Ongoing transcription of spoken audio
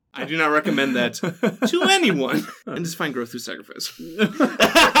I do not recommend that to anyone. And just find growth through sacrifice. Put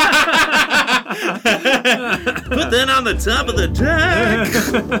that on the top of the deck.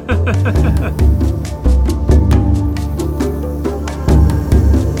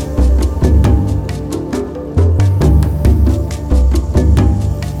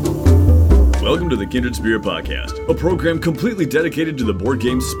 Welcome to the Kindred Spirit Podcast, a program completely dedicated to the board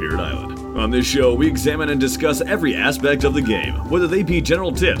game Spirit Island. On this show, we examine and discuss every aspect of the game, whether they be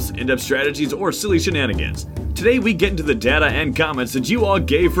general tips, in-depth strategies, or silly shenanigans. Today, we get into the data and comments that you all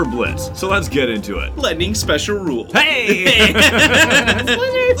gave for Blitz, so let's get into it. Lightning special rule. Hey!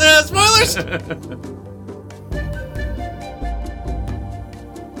 Spoilers!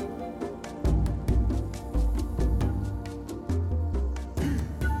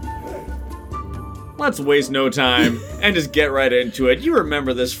 Let's waste no time and just get right into it. You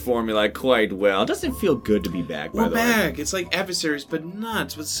remember this formula quite well. Doesn't it feel good to be back, by the way? We're back. It's like adversaries, but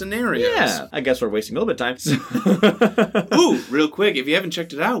not with scenarios. Yeah, I guess we're wasting a little bit of time. Ooh, real quick, if you haven't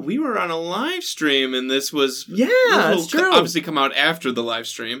checked it out, we were on a live stream, and this was... Yeah, that's true. Obviously come out after the live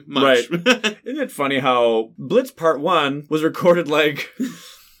stream. Right. Isn't it funny how Blitz Part 1 was recorded like...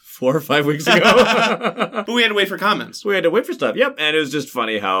 4 or 5 weeks ago. But we had to wait for comments. We had to wait for stuff, yep. And it was just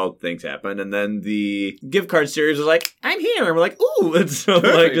funny how things happen. And then the gift card series was like, I'm here. And we're like, ooh. And so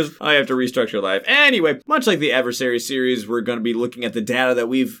I have to restructure life. Anyway, much like the adversary series, we're going to be looking at the data that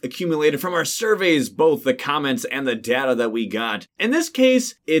we've accumulated from our surveys, both the comments and the data that we got. In this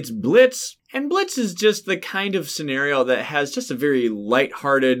case, it's Blitz. And Blitz is just the kind of scenario that has just a very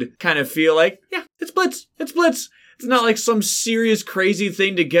lighthearted kind of feel like, yeah, it's Blitz. It's Blitz. It's not like some serious, crazy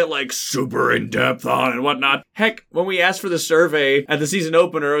thing to get, like, super in-depth on and whatnot. Heck, when we asked for the survey at the season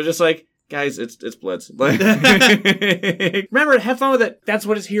opener, it was just like, guys, it's Blitz. Like, remember, have fun with it. That's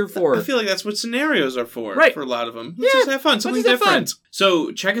what it's here for. I feel like that's what scenarios are for. Right. For a lot of them. Let's just have fun. Something different.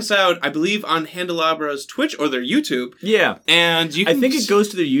 So, check us out, I believe, on Handelabra's Twitch or their YouTube. Yeah. And you can... I think it goes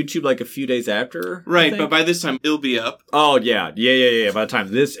to their YouTube, like, a few days after. Right, but by this time, it'll be up. Oh, yeah. Yeah. By the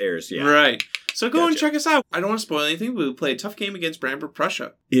time this airs, yeah. Right. So go and check us out. I don't want to spoil anything, but we played a tough game against Brandenburg,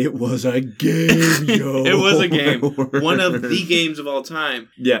 Prussia. It was a game, yo. It was a game. One of the games of all time.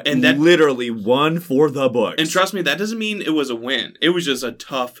 Yeah, and that literally won for the books. And trust me, that doesn't mean it was a win. It was just a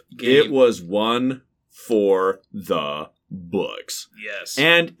tough game. It was one for the books. Yes.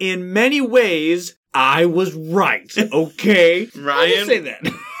 And in many ways, I was right, okay? Ryan? I'll say that.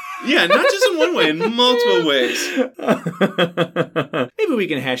 Yeah, not just in one way, in multiple ways. Maybe we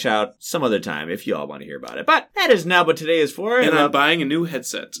can hash out some other time if you all want to hear about it. But that is not what today is for. And I'm buying a new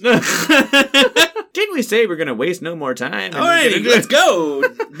headset. Didn't we say we're going to waste no more time? Alrighty, let's go.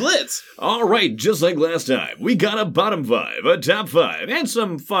 Blitz. All right, just like last time, we got a bottom 5, a top 5, and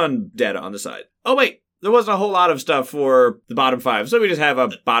some fun data on the side. Oh, wait. There wasn't a whole lot of stuff for the bottom 5, so we just have a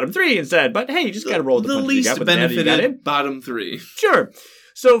bottom 3 instead. But hey, you just got to roll with the punches you got with the data you got in. Bottom 3. Sure.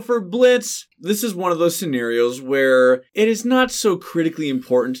 So for Blitz, this is one of those scenarios where it is not so critically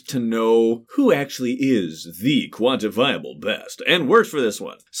important to know who actually is the quantifiable best and works for this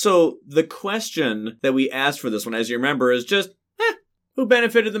one. So the question that we asked for this one, as you remember, is just, who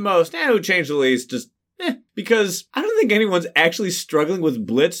benefited the most? Who changed the least? Just, because I don't think anyone's actually struggling with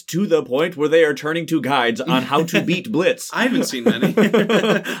Blitz to the point where they are turning to guides on how to beat Blitz. I haven't seen many.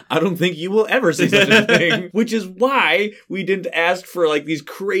 I don't think you will ever see such a thing, which is why we didn't ask for like these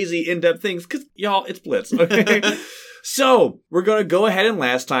crazy in-depth things, because y'all, it's Blitz, okay? So, we're going to go ahead and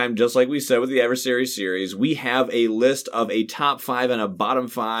last time, just like we said with the Adversary series, we have a list of a top 5 and a bottom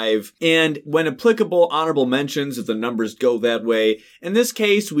 5, and when applicable, honorable mentions if the numbers go that way. In this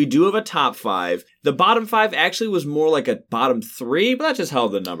case, we do have a top 5. The bottom 5 actually was more like a bottom 3, but that's just how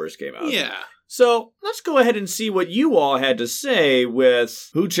the numbers came out. Yeah. So, let's go ahead and see what you all had to say with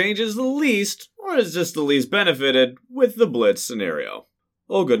who changes the least, or is just the least benefited with the Blitz scenario.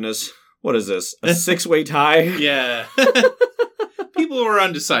 Oh goodness. What is this? A 6-way tie? Yeah. People were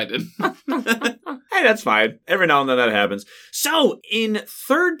undecided. Hey, that's fine. Every now and then that happens. So, in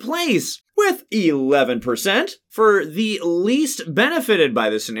third place, with 11%, for the least benefited by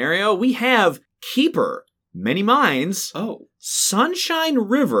the scenario, we have Keeper, Many Minds, Sunshine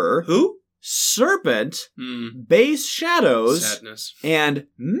River, Serpent, Base Shadows, Sadness, and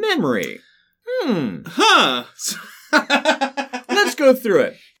Memory. Let's go through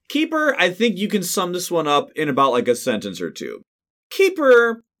it. Keeper, I think you can sum this one up in about like a sentence or two.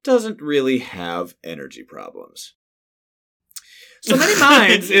 Keeper doesn't really have energy problems. So Many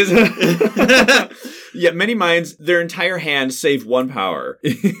Minds is Yeah, many minds, their entire hand save 1 power.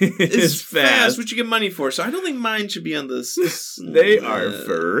 It's fast, which you get money for, so I don't think mine should be on this. They are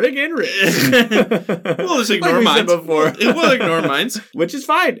friggin' rich. We'll just ignore mine. We'll ignore mines. Which is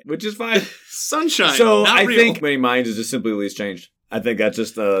fine. Sunshine. So not I real. think many minds is just simply least changed. I think that's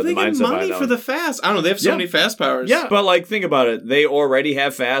just the they mindset get money behind for the fast. I don't know. They have so many fast powers. Yeah, but like think about it. They already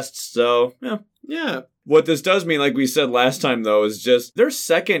have fasts, so yeah. What this does mean, like we said last time, though, is just their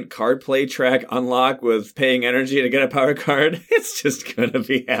second card play track unlock with paying energy to get a power card. It's just going to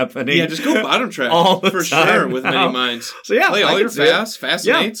be happening. Yeah, just go bottom track all the for time sure with now. many minds. So yeah, play all your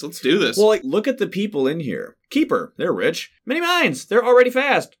fascinates. Let's do this. Well, like, look at the people in here. Keeper, they're rich. Many minds, they're already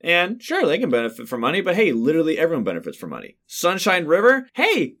fast. And sure, they can benefit from money, but hey, literally everyone benefits from money. Sunshine River,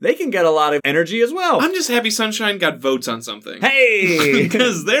 hey, they can get a lot of energy as well. I'm just happy Sunshine got votes on something. Hey!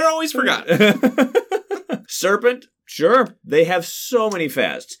 Because they're always forgotten. Serpent, sure, they have so many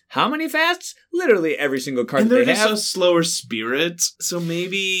fasts. How many fasts? Literally every single card and that they they're have. just a slower spirit, so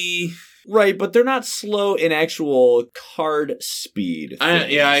maybe... Right, but they're not slow in actual card speed.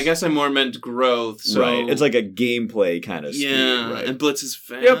 I guess I more meant growth. So. Right, it's like a gameplay kind of speed. Yeah, right? and Blitz is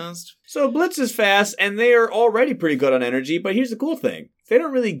fast. Yep. So Blitz is fast, and they are already pretty good on energy, but here's the cool thing. They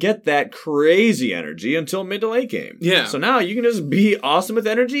don't really get that crazy energy until mid to late game. Yeah. So now you can just be awesome with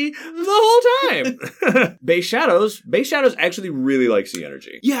energy the whole time. Base Shadows actually really likes the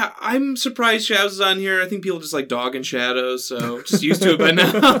energy. Yeah, I'm surprised Shadows is on here. I think people just like Dog and Shadows, so just used to it by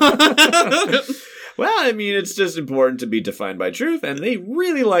now. Well, I mean, it's just important to be defined by truth, and they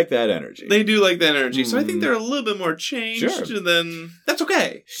really like that energy. They do like that energy, so I think they're a little bit more changed, Sure. and then that's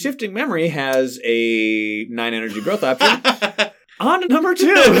okay. Shifting Memory has a 9 energy growth option. On to number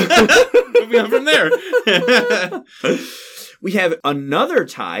 2. Moving on from there. We have another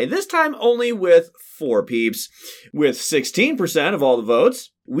tie, this time only with 4 peeps, with 16% of all the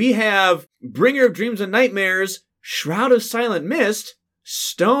votes. We have Bringer of Dreams and Nightmares, Shroud of Silent Mist,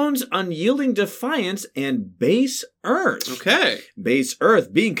 Stone's Unyielding Defiance, and Base Earth. Okay. Base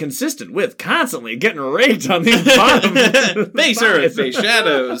Earth being consistent with constantly getting raked on these bottom. Base Earth, Base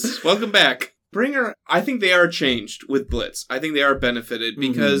Shadows. Welcome back. Bringer, I think they are changed with Blitz. I think they are benefited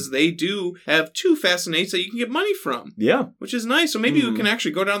because they do have 2 fascinates that you can get money from. Yeah. Which is nice. So maybe you can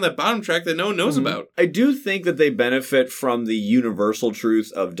actually go down that bottom track that no one knows about. I do think that they benefit from the universal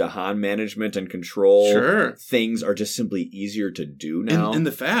truth of Dahan management and control. Sure. Things are just simply easier to do now. In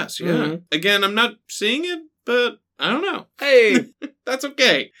the fast, yeah. Again, I'm not seeing it, but I don't know. Hey! That's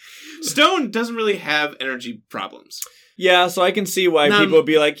okay. Stone doesn't really have energy problems. Yeah, so I can see why people would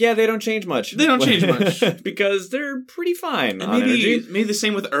be like, yeah, they don't change much. They don't change much. Because they're pretty fine and on energy. Maybe the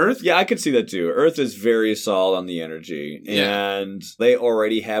same with Earth? Yeah, I could see that too. Earth is very solid on the energy. Yeah. And they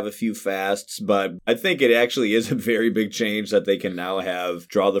already have a few fasts, but I think it actually is a very big change that they can now have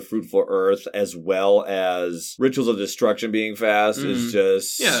Draw the Fruitful Earth as well as Rituals of Destruction being fast is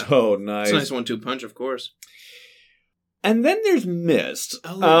just so nice. It's a nice 1-2 punch, of course. And then there's Mist.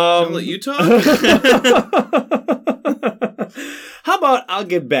 I'll let you talk. How about I'll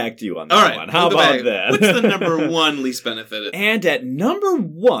get back to you on that one? How about that? What's the number 1 least benefited? And at number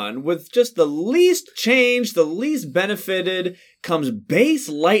 1, with just the least change, the least benefited, comes Base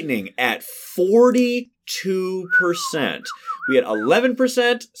Lightning at 42%. We had 11%,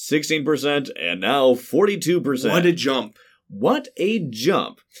 16%, and now 42%. What a jump. What a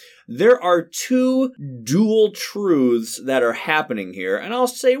jump. There are 2 dual truths that are happening here, and I'll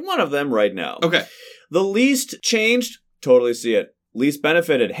say one of them right now. Okay. The least changed, totally see it. Least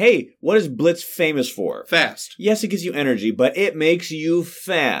benefited. Hey, what is Blitz famous for? Fast. Yes, it gives you energy, but it makes you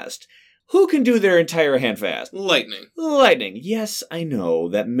fast. Who can do their entire hand fast? Lightning. Lightning. Yes, I know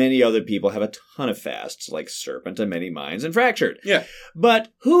that many other people have a ton of fasts, like Serpent and Many Minds and Fractured. Yeah. But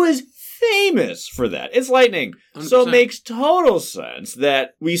who is famous for that? It's Lightning. 100%. So it makes total sense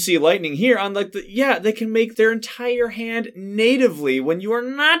that we see Lightning here on they can make their entire hand natively when you are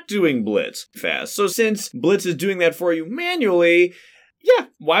not doing Blitz fast. So since Blitz is doing that for you manually, yeah,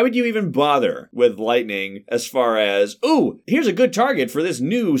 why would you even bother with Lightning as far as, ooh, here's a good target for this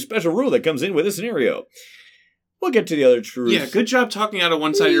new special rule that comes in with this scenario? We'll get to the other truths. Yeah, good job talking out of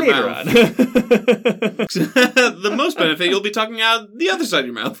one side of your mouth. The most benefit, you'll be talking out the other side of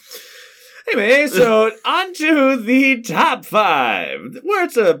your mouth. Anyway, so on to the top 5, where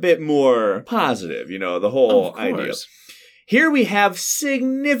it's a bit more positive, the whole idea. Here we have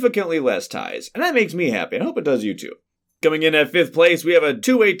significantly less ties, and that makes me happy. I hope it does you too. Coming in at 5th place, we have a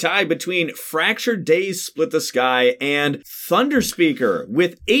two-way tie between Fractured Days Split the Sky and Thunder Speaker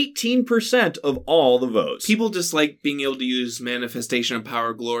with 18% of all the votes. People just like being able to use Manifestation of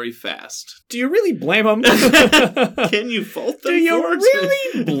Power Glory fast. Do you really blame them? Can you fault them? Do you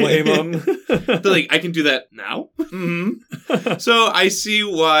really blame them? They're like, I can do that now? Mm-hmm. So I see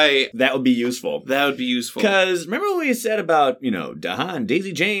why that would be useful. That would be useful. Because remember what we said about, Daha and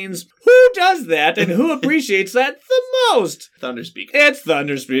Daisy Chains? Who does that and who appreciates that the most? Thunder Speaker. It's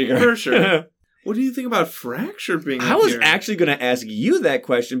Thunder Speaker. For sure. What do you think about Fractured being I up was here? actually going to ask you that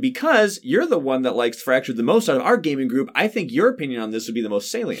question because you're the one that likes Fractured the most out of our gaming group. I think your opinion on this would be the most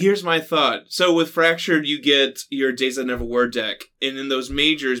salient. Here's my thought. So with Fractured, you get your Days That Never Were deck. And in those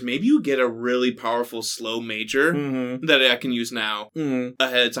majors, maybe you get a really powerful slow major that I can use now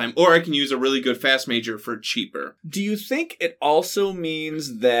ahead of time. Or I can use a really good fast major for cheaper. Do you think it also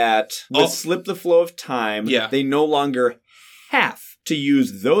means that with Slip the Flow of Time, they no longer have to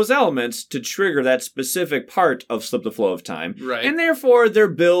use those elements to trigger that specific part of Slip the Flow of Time? Right. And therefore, their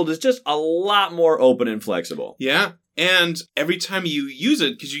build is just a lot more open and flexible. Yeah. And every time you use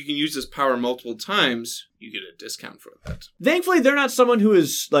it, because you can use this power multiple times, you get a discount for that. Thankfully, they're not someone who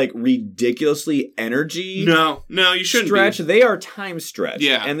is, ridiculously energy No, you shouldn't stretch. be. They are time stretch.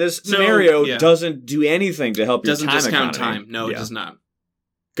 Yeah. And this scenario yeah. doesn't do anything to help your time Doesn't discount economy. time. No, it does not.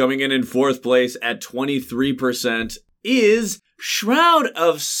 Coming in 4th place at 23% is Shroud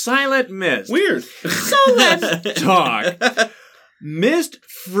of Silent Mist. Weird. So let's talk. Mist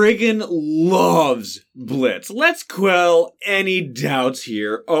friggin' loves Blitz. Let's quell any doubts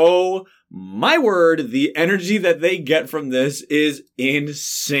here. Oh my word, the energy that they get from this is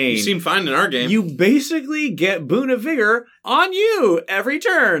insane. You seem fine in our game. You basically get Boon of Vigor on you every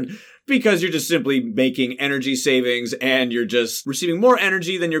turn. Because you're just simply making energy savings and you're just receiving more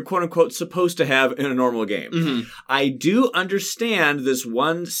energy than you're quote-unquote supposed to have in a normal game. Mm-hmm. I do understand this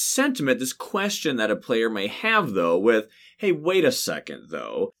one sentiment, this question that a player may have, though, with, hey, wait a second,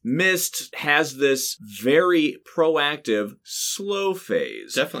 though. Mist has this very proactive slow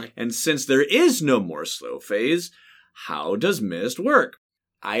phase. Definitely. And since there is no more slow phase, how does Mist work?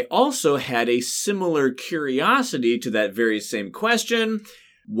 I also had a similar curiosity to that very same question.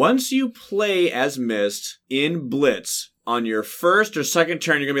 Once you play as Mist in Blitz on your first or second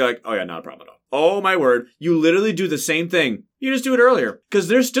turn, you're going to be like, oh yeah, not a problem at all. Oh my word. You literally do the same thing. You just do it earlier. Because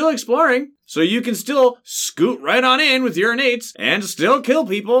they're still exploring. So you can still scoot right on in with your innates and still kill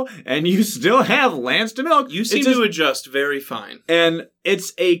people. And you still have Lance to milk. You seem to adjust very fine. And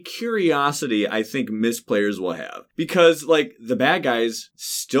it's a curiosity I think Mist players will have. Because, the bad guys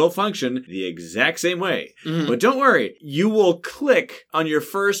still function the exact same way. Mm-hmm. But don't worry. You will click on your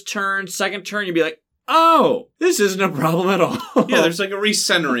first turn, second turn, you'll be like, oh, this isn't a problem at all. Yeah, there's a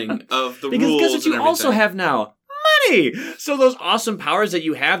recentering of the rules. Because guess what you and also have now? Money! So those awesome powers that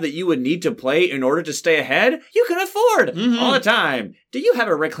you have that you would need to play in order to stay ahead, you can afford all the time. Do you have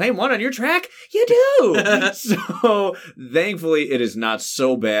a Reclaim 1 on your track? You do! So, thankfully, it is not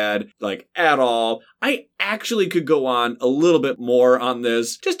so bad, at all. I actually could go on a little bit more on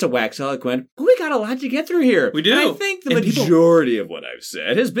this, just to wax eloquent, but we got a lot to get through here. We do. And I think the majority of what I've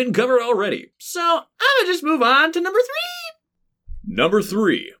said has been covered already. So, I'm gonna just move on to number 3. Number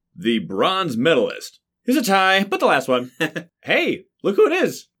 3, the bronze medalist. Here's a tie, but the last one. Hey, look who it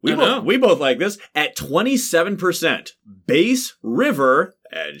is. We both like this. At 27%, Base, River,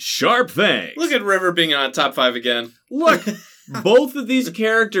 and Sharp Fangs. Look at River being on top 5 again. Look, both of these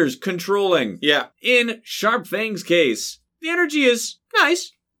characters controlling. Yeah. In Sharp Fang's case, the energy is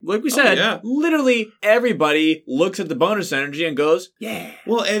nice. Like we said, literally everybody looks at the bonus energy and goes, yeah.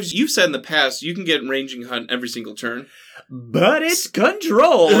 Well, as you've said in the past, you can get Ranging Hunt every single turn. But it's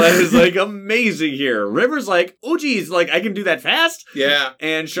control that is amazing here. River's like, oh geez, I can do that fast? Yeah.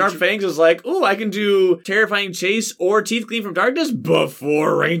 And Sharp Fangs is like, oh, I can do Terrifying Chase or Teeth Gleam from Darkness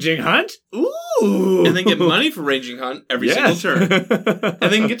before Ranging Hunt? Ooh. And then get money for Ranging Hunt every single turn.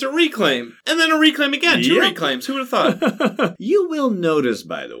 And then get to Reclaim. And then a Reclaim again. 2 reclaims. Who would have thought? You will notice,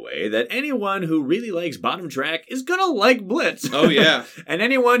 by the way, that anyone who really likes bottom track is gonna like Blitz. Oh, yeah. And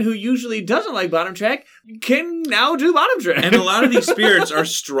anyone who usually doesn't like bottom track can now do bottom track. And a lot of these spirits are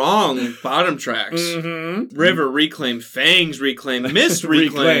strong bottom tracks. Mm-hmm. River Reclaim, Fangs Reclaim, Mist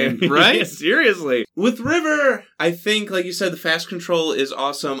Reclaim, right? Yeah, seriously. With River, I think, like you said, the fast control is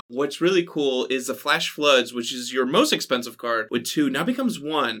awesome. What's really cool is the Flash Floods, which is your most expensive card, with 2, now becomes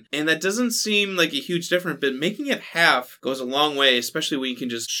 1. And that doesn't seem like a huge difference, but making it half goes a long way, especially when you can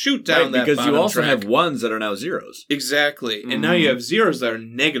just shoot down that because you also track. have 1s that are now 0s. Exactly. And now you have 0s that are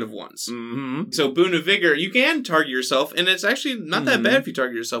negative 1s. Mm-hmm. So Boon of Vigor, you can target yourself, and it's actually not that bad if you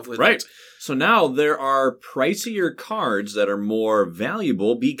target yourself with it. So now there are pricier cards that are more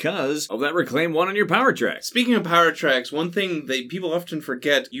valuable because of that Reclaim 1 on your power track. Speaking of power tracks, one thing that people often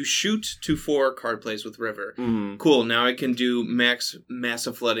forget, you shoot to 4 card plays with River. Cool, now I can do max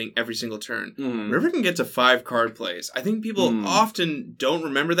massive flooding every single turn. River can get to 5 card plays. I think people often don't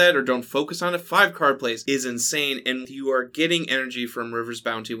remember that or don't focus on it. 5 card plays is insane, and you are getting energy from River's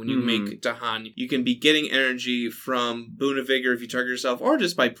Bounty when you make Dahan. You can be getting energy from Boon of Vigor if you target yourself, or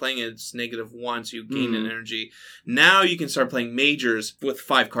just by playing its -1 so you gain an energy. Now you can start playing majors with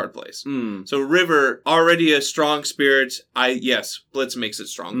 5 card plays. So River, already a strong spirit. Yes, Blitz makes it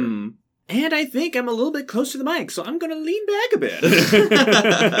stronger. And I think I'm a little bit close to the mic, so I'm going to lean back a bit.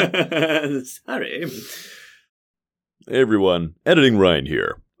 Sorry. Hey everyone, Editing Ryan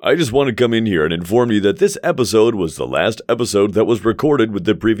here. I just want to come in here and inform you that this episode was the last episode that was recorded with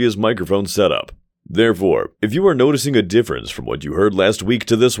the previous microphone setup. Therefore, if you are noticing a difference from what you heard last week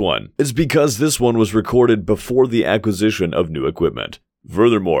to this one, it's because this one was recorded before the acquisition of new equipment.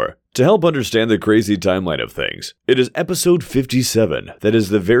 Furthermore, to help understand the crazy timeline of things, it is episode 57 that is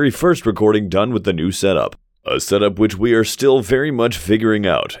the very first recording done with the new setup. A setup which we are still very much figuring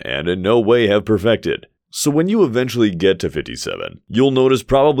out and in no way have perfected. So when you eventually get to 57, you'll notice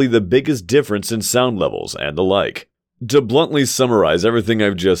probably the biggest difference in sound levels and the like. To bluntly summarize everything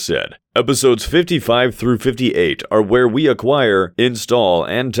I've just said, episodes 55 through 58 are where we acquire, install,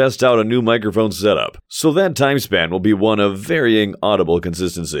 and test out a new microphone setup, so that time span will be one of varying audible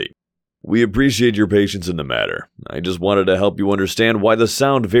consistency. We appreciate your patience in the matter. I just wanted to help you understand why the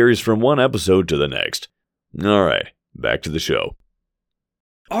sound varies from one episode to the next. Alright, back to the show.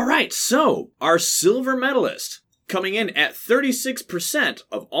 All right, so our silver medalist coming in at 36%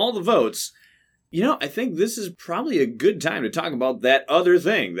 of all the votes. You know, I think this is probably a good time to talk about that other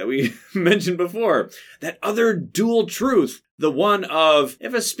thing that we mentioned before. That other dual truth. The one of,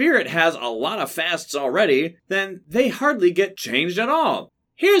 if a spirit has a lot of fasts already, then they hardly get changed at all.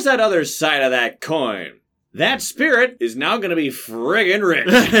 Here's that other side of that coin. That spirit is now going to be friggin'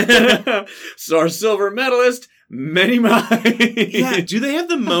 rich. So our silver medalist, Many Minds. Yeah, do they have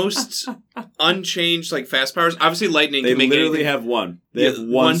the most unchanged, fast powers? Obviously, lightning They can make literally anything. have one. They have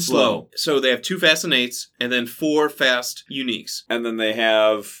one slow. So they have 2 fast and 8s, and then 4 fast uniques. And then they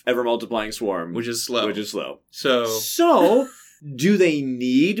have Ever Multiplying Swarm. Which is slow. So, do they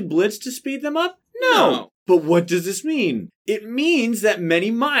need Blitz to speed them up? No. But what does this mean? It means that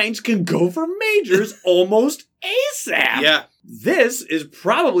Many Minds can go for majors almost ASAP. Yeah. This is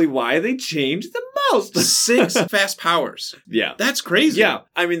probably why they changed the most. 6 fast powers. Yeah. That's crazy. Yeah.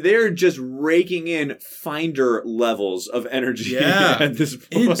 I mean, they're just raking in Finder levels of energy at this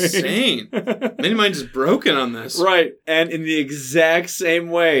point. Insane. Many Minds is broken on this. Right. And in the exact same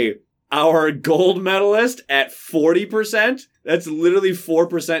way, our gold medalist at 40%, that's literally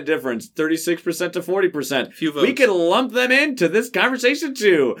 4% difference. 36% to 40%. Few votes. We could lump them into this conversation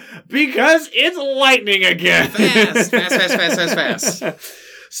too, because it's lightning again. Fast.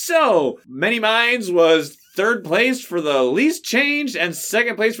 So, Many Minds was 3rd place for the least changed and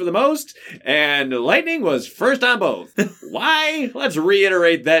 2nd place for the most, and lightning was first on both. Why? Let's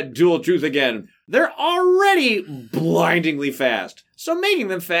reiterate that dual truth again. They're already blindingly fast, so making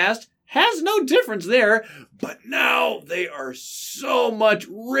them fast has no difference there, but now they are so much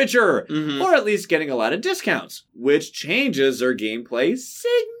richer, or at least getting a lot of discounts, which changes their gameplay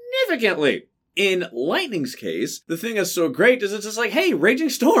significantly. In Lightning's case, the thing that's so great is it's just like, hey, Raging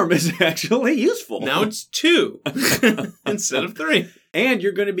Storm is actually useful. Now it's 2 instead of 3. And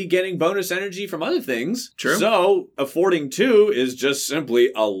you're going to be getting bonus energy from other things. True. So, affording 2 is just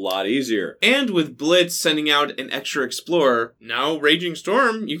simply a lot easier. And with Blitz sending out an extra explorer, now Raging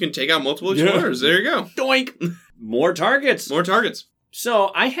Storm, you can take out multiple explorers. There you go. Doink! More targets.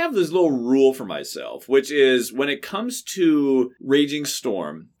 So, I have this little rule for myself, which is when it comes to Raging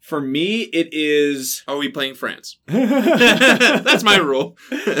Storm, for me, it is... Are we playing France? That's my rule.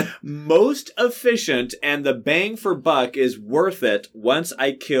 Most efficient, and the bang for buck is worth it once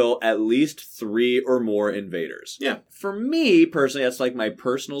I kill at least 3 or more invaders. Yeah. For me, personally, that's like my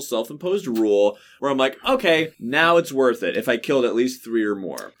personal self-imposed rule, where I'm like, okay, now it's worth it if I killed at least 3 or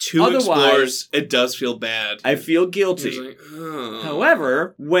more. 2 explorers, it does feel bad. I feel guilty. Like, oh.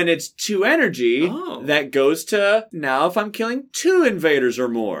 However, when it's 2 energy, that goes to, now if I'm killing 2 invaders or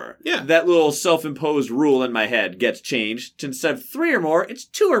more, that little self-imposed rule in my head gets changed to instead of 3 or more, it's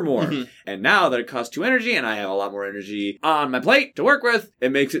 2 or more. And now that it costs 2 energy and I have a lot more energy on my plate to work with,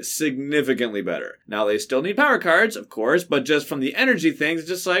 it makes it significantly better. Now they still need power cards, of course, but just from the energy things, it's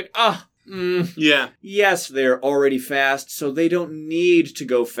just like, yeah. Yes, they're already fast, so they don't need to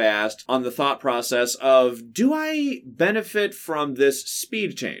go fast on the thought process of, do I benefit from this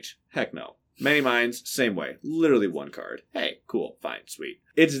speed change? Heck no. Many Minds, same way. Literally one card. Hey, cool, fine, sweet.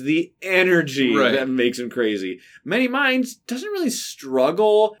 It's the energy that makes him crazy. Many Minds doesn't really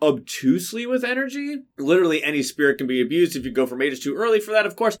struggle obtusely with energy. Literally any spirit can be abused if you go for mages too early for that,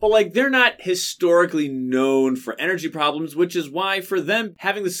 of course. But like, they're not historically known for energy problems, which is why for them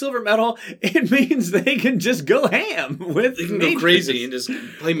having the silver medal, it means they can just go ham with They can mages. go crazy and just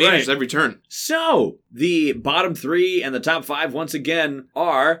play mages every turn. So, the bottom 3 and the top 5 once again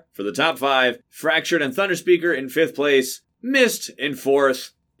are, for the top 5, Fractured and Thunderspeaker in 5th place, Mist in 4th,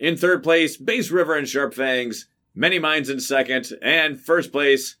 in 3rd place, Base River and Sharp Fangs, Many Minds in 2nd, and 1st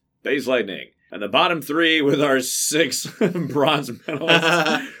place, Base Lightning. And the bottom 3 with our 6 bronze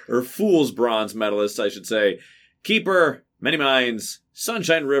medalists, or Fool's bronze medalists, I should say, Keeper, Many Minds,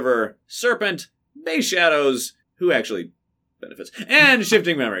 Sunshine River, Serpent, Base Shadows, who actually benefits, and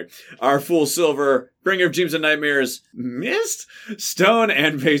Shifting Memory. Our Fool Silver, Bringer of Dreams and Nightmares, Mist, Stone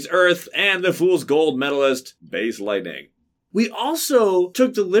and Base Earth, and the Fool's Gold medalist, Base Lightning. We also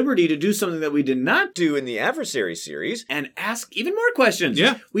took the liberty to do something that we did not do in the Adversary series and ask even more questions.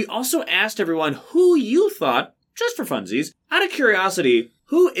 Yeah. We also asked everyone who you thought, just for funsies, out of curiosity,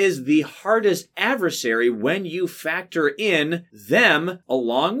 who is the hardest adversary when you factor in them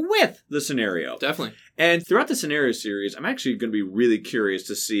along with the scenario? Definitely. And throughout the scenario series, I'm actually going to be really curious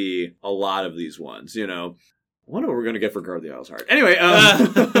to see a lot of these ones, you know. I wonder what we're going to get for Guard the Isles Heart. Anyway, I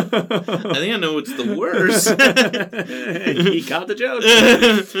think I know what's the worst. He caught the joke.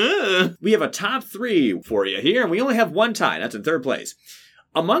 We have a top 3 for you here, and we only have one tie. That's in 3rd place.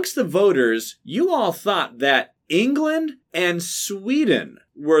 Amongst the voters, you all thought that England and Sweden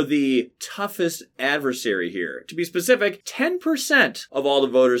were the toughest adversary here. To be specific, 10% of all the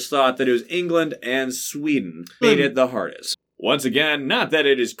voters thought that it was England and Sweden made it the hardest. Once again, not that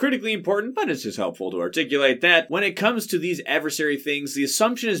it is critically important, but it's just helpful to articulate that when it comes to these adversary things, the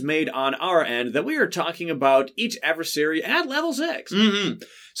assumption is made on our end that we are talking about each adversary at level 6. Mm-hmm.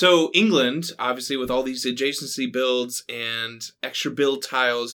 So England, obviously with all these adjacency builds and extra build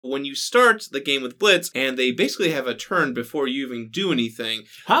tiles, when you start the game with Blitz, and they basically have a turn before you even do anything.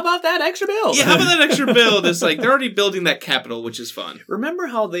 How about that extra build? Yeah, how about that extra build? It's like they're already building that capital, which is fun. Remember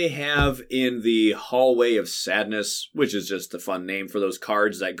how they have in the Hallway of Sadness, which is just a fun name for those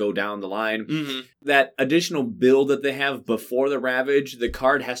cards that go down the line, that additional build that they have before the Ravage, the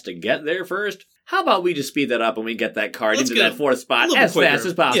card has to get there first? How about we just speed that up and we get that card into that 4th spot as fast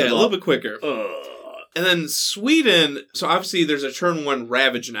as possible? Yeah, a little bit quicker. And then Sweden, so obviously there's a turn 1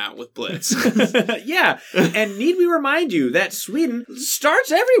 Ravage now with Blitz. Yeah, and need we remind you that Sweden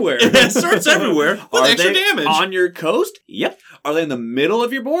starts everywhere. It starts everywhere with extra damage. On your coast? Yep. Are they in the middle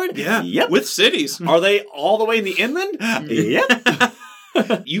of your board? Yeah. Yep. With cities. Are they all the way in the inland? Yep.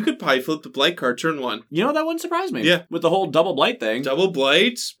 You could probably flip the Blight card turn 1. You know, that wouldn't surprise me. Yeah. With the whole double Blight thing. Double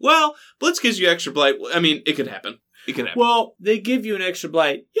Blight. Well, Blitz gives you extra Blight. I mean, it could happen. It could happen. Well, they give you an extra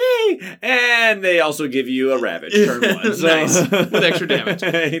Blight. Yay! And they also give you a Ravage turn 1. So. Nice. With extra damage.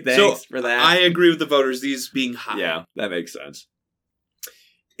 Hey, thanks for that. I agree with the voters, these being high. Yeah, that makes sense.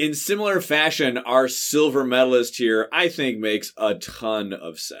 In similar fashion, our silver medalist here, I think, makes a ton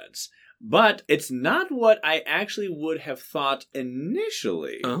of sense. But it's not what I actually would have thought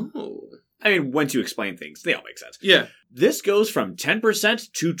initially. Oh. I mean, once you explain things, they all make sense. Yeah. This goes from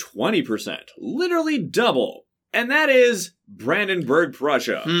 10% to 20%. Literally double. And that is Brandenburg,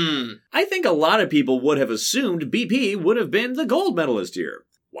 Prussia. I think a lot of people would have assumed BP would have been the gold medalist here.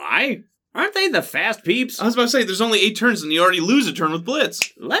 Why? Aren't they the fast peeps? I was about to say, there's only 8 turns and you already lose a turn with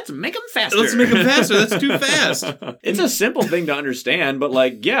Blitz. Let's make them faster. Let's make them faster. That's too fast. It's a simple thing to understand, but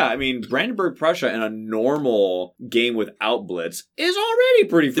like, yeah, I mean, Brandenburg, Prussia in a normal game without Blitz is already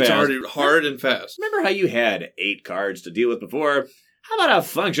pretty fast. It's already hard and fast. Remember how you had 8 cards to deal with before? How about a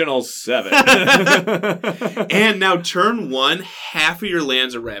functional 7? And now turn 1, half of your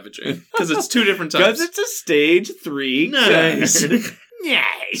lands are ravaging. Because it's 2 different types. Because it's a stage 3 Nice. card. Yay.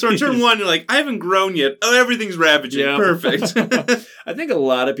 So on turn 1, you're like, I haven't grown yet. Oh, everything's ravaging. Yeah. Perfect. I think a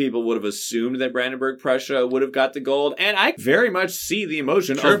lot of people would have assumed that Brandenburg, Prussia would have got the gold, and I very much see the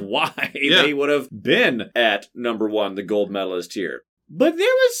emotion of why they would have been at number 1, the gold medalist here. But there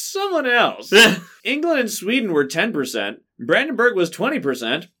was someone else. England and Sweden were 10%. Brandenburg was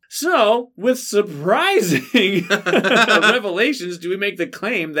 20%. So, with surprising revelations, do we make the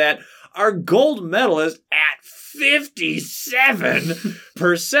claim that our gold medalist at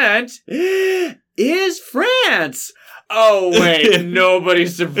 57% is France. Oh, wait,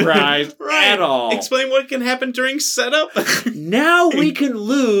 nobody's surprised at all. Explain what can happen during setup. Now we can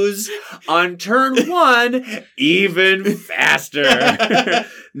lose on turn 1 even faster.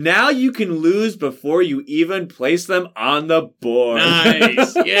 Now you can lose before you even place them on the board.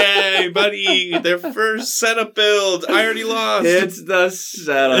 Nice. Yay, buddy. Their first setup build. I already lost. It's the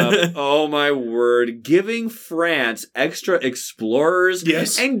setup. Oh, my word. Giving France extra explorers.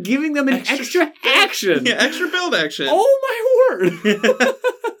 Yes. And giving them an extra action. Yeah, extra build action. Oh, my word.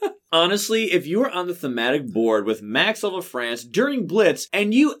 Honestly, if you were on the thematic board with max level France during Blitz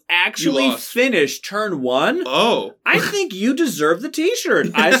and you actually finished turn 1, I think you deserve the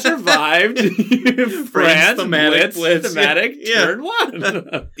t-shirt. I survived France thematic Blitz. Thematic turn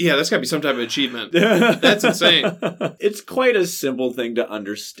 1. Yeah, that's got to be some type of achievement. That's insane. It's quite a simple thing to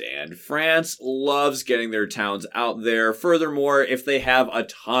understand. France loves getting their towns out there. Furthermore, if they have a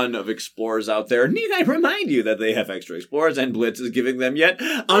ton of explorers out there, need I remind you that they have extra explorers and Blitz is giving them yet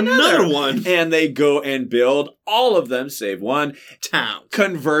another one. And they go and build all of them, save one, town.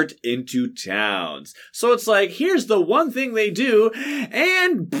 Convert into towns. So it's like, here's the one thing they do,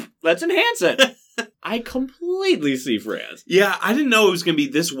 and let's enhance it. I completely see France. Yeah, I didn't know it was going to be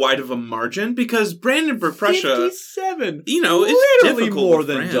this wide of a margin because Brandenburg, Prussia, 57. You know, it's literally difficult more with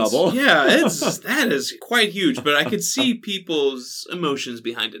than France. double. Yeah, that is quite huge, but I could see people's emotions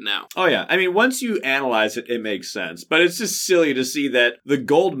behind it now. Oh yeah, I mean, once you analyze it, it makes sense. But it's just silly to see that the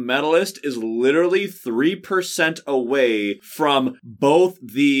gold medalist is literally 3% away from both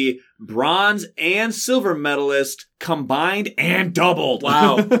the bronze and silver medalist combined and doubled.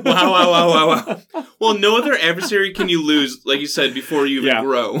 Wow. Wow. Well, no other adversary can you lose, like you said, before you even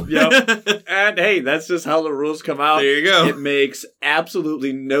grow. Yep. And hey, that's just how the rules come out. There you go. It makes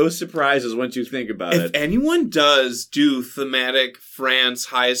absolutely no surprises once you think about it. If anyone does do thematic France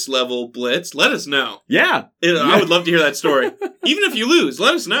highest level Blitz, let us know. Yeah. I would love to hear that story. Even if you lose,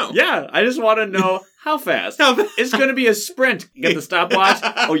 let us know. Yeah, I just want to know how fast. It's going to be a sprint. Get the stopwatch.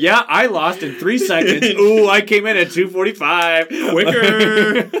 Oh yeah, I lost in 3 seconds. Ooh, I came in at 2:45.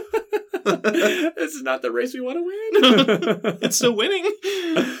 Quicker. This is not the race we want to win. It's still winning.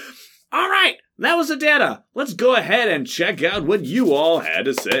 All right, that was the data. Let's go ahead and check out what you all had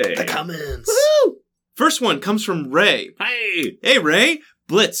to say. The comments. Woo! First one comes from Ray. Hey, Ray.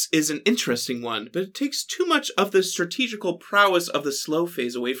 Blitz is an interesting one, but it takes too much of the strategical prowess of the slow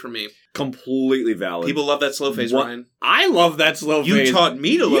phase away from me. Completely valid. People love that slow phase, Ryan. I love that slow phase. You taught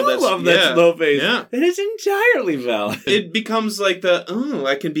me to love that. You love that slow phase. Yeah. It is entirely valid. It becomes like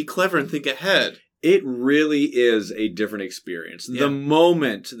I can be clever and think ahead. It really is a different experience. Yeah. The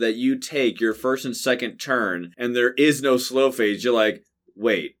moment that you take your first and second turn and there is no slow phase, you're like,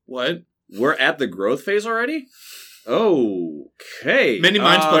 wait. What? We're at the growth phase already? Okay. Many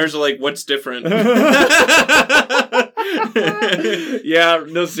Minds players are like, what's different? Yeah,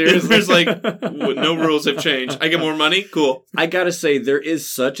 no, seriously. There's like, no rules have changed. I get more money? Cool. I gotta say, there is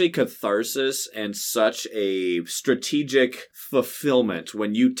such a catharsis and such a strategic fulfillment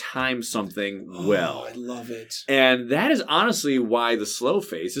when you time something well. Oh, I love it. And that is honestly why the slow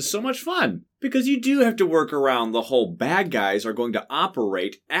phase is so much fun. Because you do have to work around the whole bad guys are going to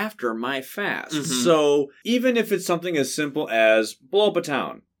operate after my fast. Mm-hmm. So even if it's something as simple as blow up a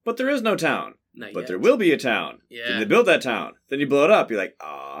town, but there is no town. Not but yet. There will be a town. Yeah. Then they build that town. Then you blow it up. You're like,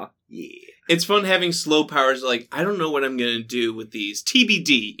 yeah. It's fun having slow powers like, I don't know what I'm going to do with these.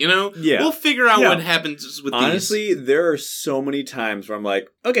 TBD, you know? Yeah. We'll figure out what happens with Honestly, there are so many times where I'm like,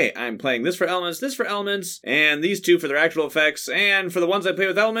 okay, I'm playing this for elements, and these two for their actual effects, and for the ones I play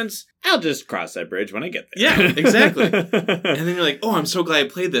with elements, I'll just cross that bridge when I get there. Yeah, exactly. And then you're like, oh, I'm so glad I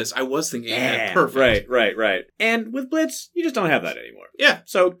played this. I was thinking ahead. Perfect. Right. And with Blitz, you just don't have that anymore. Yeah.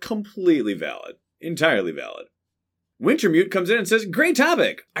 So completely valid. Entirely valid. Wintermute comes in and says, great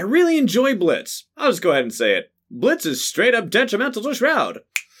topic. I really enjoy Blitz. I'll just go ahead and say it. Blitz is straight up detrimental to Shroud.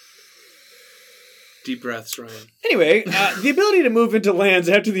 Deep breaths, Ryan. Anyway, the ability to move into lands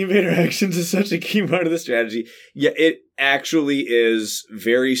after the invader actions is such a key part of the strategy. Yeah, it actually is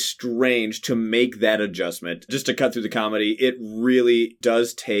very strange to make that adjustment. Just to cut through the comedy, it really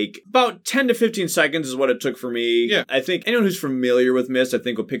does take about 10 to 15 seconds is what it took for me. Yeah. I think anyone who's familiar with Mist, I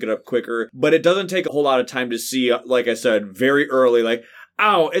think will pick it up quicker. But it doesn't take a whole lot of time to see, like I said, very early, like,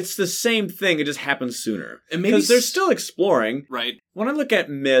 oh, it's the same thing. It just happens sooner. And maybe because they're still exploring. Right. When I look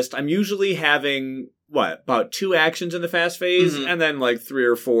at Mist, I'm usually having, about 2 actions in the fast phase, and then like 3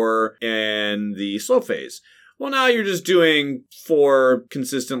 or 4 in the slow phase. Well, now you're just doing 4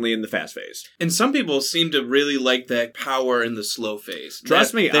 consistently in the fast phase. And some people seem to really like that power in the slow phase.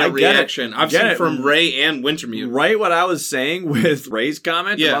 Trust me, that I get reaction. it. I've seen it from Ray and Wintermute. Right, what I was saying with Ray's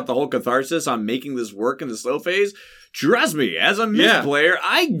comment about the whole catharsis on making this work in the slow phase. Trust me, as a Mist player,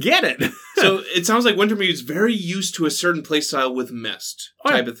 I get it. So it sounds like Wintermute's very used to a certain playstyle with Mist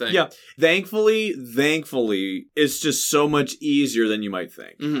type of thing. Yeah. Thankfully, it's just so much easier than you might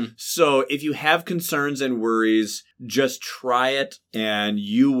think. Mm-hmm. So if you have concerns and worries, just try it and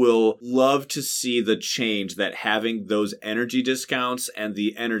you will love to see the change that having those energy discounts and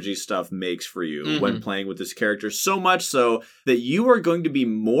the energy stuff makes for you when playing with this character. So much so that you are going to be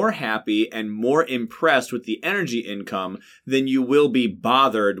more happy and more impressed with the energy income than you will be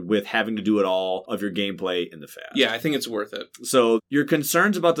bothered with having to do it all of your gameplay in the fast. Yeah, I think it's worth it. So your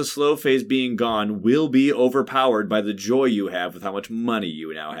concerns about the slow phase being gone will be overpowered by the joy you have with how much money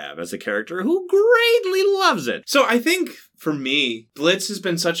you now have as a character who greatly loves it. So I think, for me, Blitz has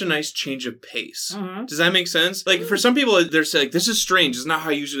been such a nice change of pace. Mm-hmm. Does that make sense? Like, for some people, they're saying, this is strange. It's not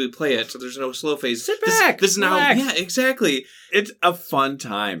how I usually play it, so there's no slow phase. Sit back. This is relax. now... Yeah, exactly. It's a fun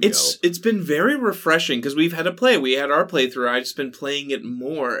time, It's been very refreshing, because we've had to play. We had our playthrough. I've just been playing it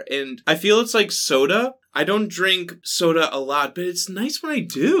more. And I feel it's like soda. I don't drink soda a lot, but it's nice when I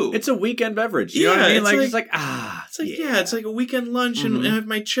do. It's a weekend beverage. You know what I mean? It's like it's like a weekend lunch, and I have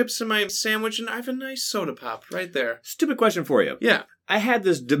my chips and my sandwich, and I have a nice soda pop right there. Stupid question for you. Yeah. I had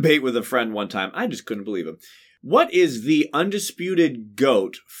this debate with a friend one time. I just couldn't believe him. What is the undisputed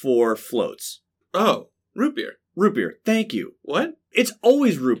GOAT for floats? Oh, root beer. Root beer. Thank you. What? It's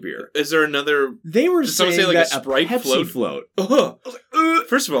always root beer. Is there another... They were Did someone saying say like that a Sprite Pepsi float. Ugh.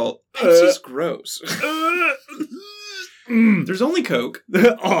 First of all, Pepsi's gross. There's only Coke.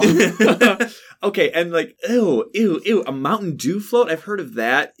 Okay, and like, ew, a Mountain Dew float? I've heard of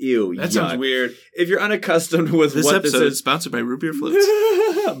that. Ew, That yuck. sounds weird. If you're unaccustomed with This what episode this is is... sponsored by root beer floats.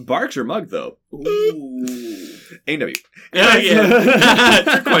 Barks your mug, though. Ooh. A&W. Yeah.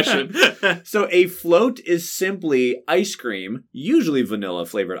 Trick question. So a float is simply ice cream, usually vanilla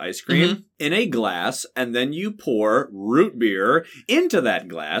flavored ice cream, in a glass, and then you pour root beer into that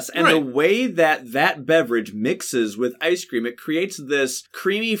glass. And the way that beverage mixes with ice cream, it creates this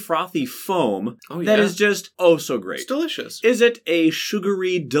creamy, frothy foam that is just so great. It's delicious. Is it a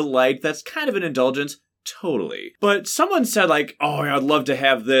sugary delight that's kind of an indulgence? Totally. But someone said like, I'd love to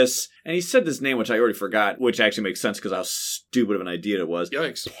have this. And he said this name, which I already forgot, which actually makes sense because how stupid of an idea it was.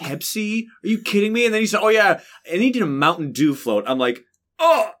 Yikes. Pepsi? Are you kidding me? And then he said, I needed a Mountain Dew float. I'm like,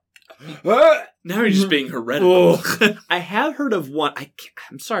 Now you're just being heretical. I have heard of one.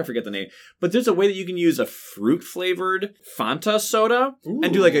 I'm sorry I forget the name. But there's a way that you can use a fruit-flavored Fanta soda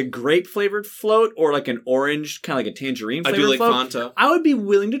and do like a grape-flavored float or like an orange, kind of like a tangerine-flavored float. I do like Fanta. I would be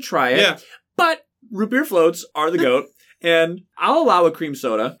willing to try it. Yeah. But root beer floats are the GOAT. And I'll allow a cream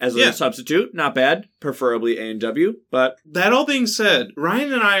soda as a substitute. Not bad. Preferably A&W, but... That all being said,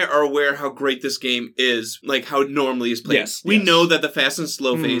 Ryan and I are aware how great this game is, like how it normally is played. Yes. We know that the fast and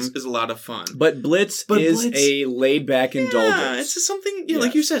slow phase is a lot of fun. But Blitz is a laid-back indulgence. Yeah, it's just something,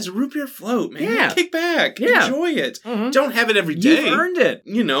 like you said, it's a root beer float, man. Yeah. Kick back. Yeah. Enjoy it. Don't have it every day. You've earned it.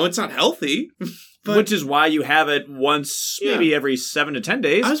 It's not healthy. But which is why you have it once, maybe every 7 to 10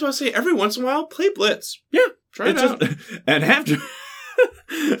 days. I was about to say, every once in a while, play Blitz. Yeah. Try it out. And after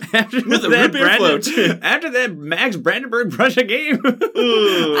with a root beer float. After that Max Brandenburg Prussia game,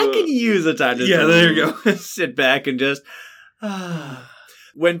 I could use a time to there you go. Sit back and just...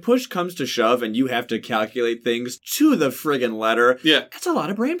 When push comes to shove and you have to calculate things to the friggin' letter, that's a lot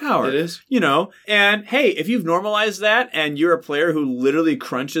of brain power. It is. And hey, if you've normalized that and you're a player who literally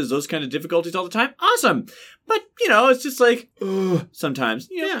crunches those kind of difficulties all the time, awesome. But, it's just like, sometimes.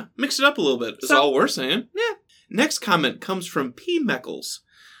 Mix it up a little bit. That's all we're saying. Yeah. Next comment comes from P. Meckles.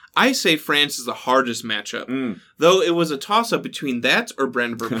 I say France is the hardest matchup, though it was a toss-up between that or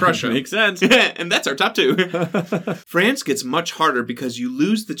Brandenburg Prussia. Makes sense. And that's our top two. France gets much harder because you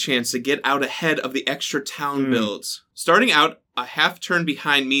lose the chance to get out ahead of the extra town builds. Starting out a half turn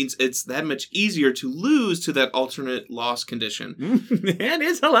behind means it's that much easier to lose to that alternate loss condition. And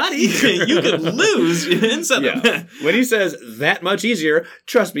it's a lot easier. You could lose instead of... When he says that much easier,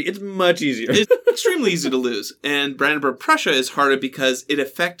 trust me, it's much easier. It's extremely easy to lose. And Brandenburg Prussia is harder because it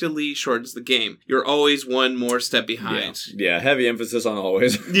effectively shortens the game. You're always one more step behind. Yeah, heavy emphasis on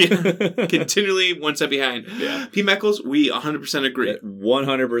always. Continually one step behind. Yeah. P. Meckles, we 100% agree.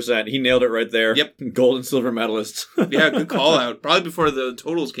 100%. He nailed it right there. Yep. Gold and silver medalists. Yeah, good call out. Probably before the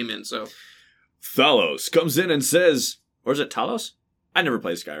totals came in, so. Thalos comes in and says, or is it Talos? I never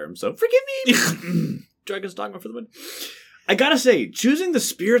played Skyrim, so forgive me. Dragon's Dogma for the win. I gotta say, choosing the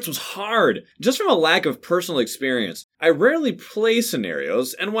spirits was hard, just from a lack of personal experience. I rarely play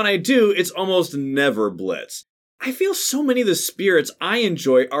scenarios, and when I do, it's almost never Blitz. I feel so many of the spirits I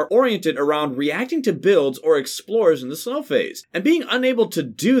enjoy are oriented around reacting to builds or explores in the slow phase. And being unable to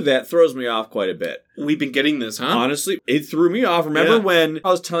do that throws me off quite a bit. We've been getting this, huh? Honestly, it threw me off. Remember when I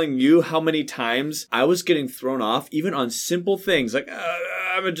was telling you how many times I was getting thrown off, even on simple things, like,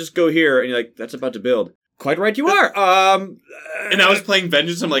 I'm gonna just go here, and you're like, that's about to build. Quite right you are. And I was playing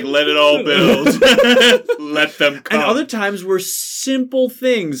Vengeance, I'm like, let it all build. Let them come. And other times were simple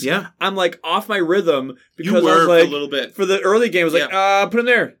things. Yeah. I'm like off my rhythm because you were I was like, for a little bit. For the early game, I was like, put him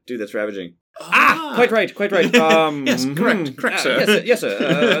there. Dude, that's ravaging. Quite right. Yes, correct, sir. Yes,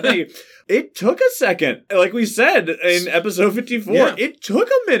 sir. Thank you. It took a second. Like we said in episode 54, it took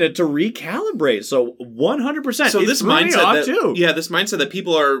a minute to recalibrate. So 100%. So this mindset too. Yeah, this mindset that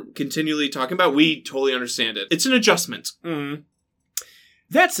people are continually talking about, we totally understand it. It's an adjustment. Mm-hmm.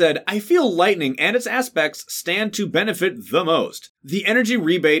 That said, I feel lightning and its aspects stand to benefit the most. The energy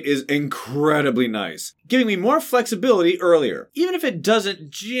rebate is incredibly nice, giving me more flexibility earlier, even if it doesn't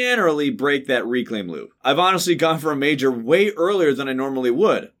generally break that reclaim loop. I've honestly gone for a major way earlier than I normally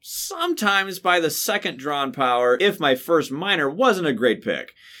would, sometimes by the second drawn power if my first minor wasn't a great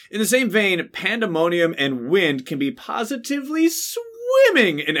pick. In the same vein, Pandemonium and Wind can be positively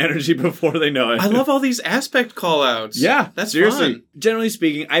swimming in energy before they know it. I love all these aspect callouts. Yeah, that's seriously. fun. Generally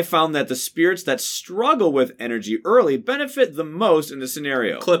speaking, I found that the spirits that struggle with energy early benefit the most in the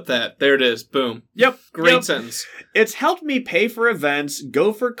scenario. Clip that. There it is. Boom. Yep. Great sentence. It's helped me pay for events,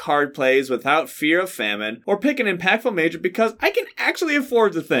 go for card plays without fear of famine, or pick an impactful major because I can actually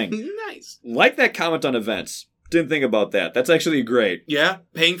afford the thing. Nice. Like that comment on events. Didn't think about that. That's actually great. Yeah,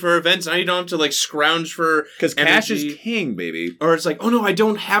 paying for events. Now you don't have to like scrounge for because cash is king, baby. Or it's like, oh no, I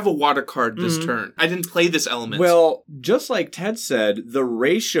don't have a water card this turn. I didn't play this element. Well, just like Ted said, the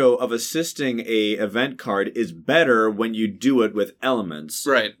ratio of assisting a event card is better when you do it with elements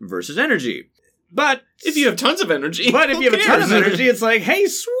versus energy. But if you have tons of energy. But if you have a ton of energy, it's like, hey,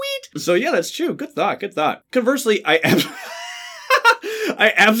 sweet. So yeah, that's true. Good thought. Conversely,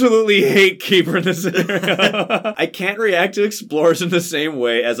 I absolutely hate Keeper in this scenario. I can't react to Explorers in the same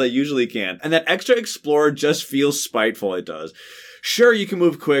way as I usually can. And that extra Explorer just feels spiteful, it does. Sure, you can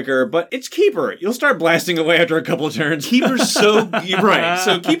move quicker, but it's Keeper. You'll start blasting away after a couple of turns. Keeper's so... right.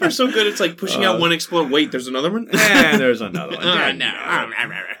 So Keeper's so good, it's like pushing out one Explorer. Wait, there's another one? And there's another one. Oh, no.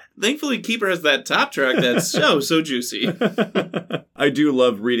 Thankfully, Keeper has that top track that's so juicy. I do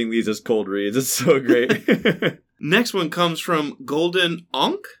love reading these as cold reads. It's so great. Next one comes from Golden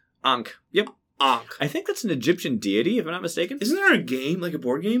Ankh? Ankh. Yep. Ankh. I think that's an Egyptian deity, if I'm not mistaken. Isn't there a game, like a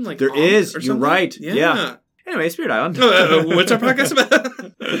board game? Like there Ankh is. Or You're right. Yeah. Anyway, Spirit Island. What's our podcast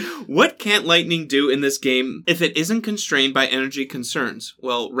about? What can't Lightning do in this game if it isn't constrained by energy concerns?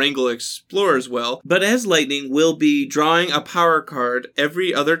 Well, Wrangle Explorers will, but as Lightning will be drawing a power card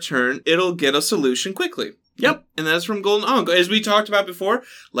every other turn, it'll get a solution quickly. Yep. And that's from Golden Ankh. As we talked about before,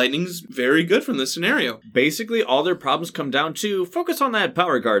 Lightning's very good from this scenario. Basically, all their problems come down to focus on that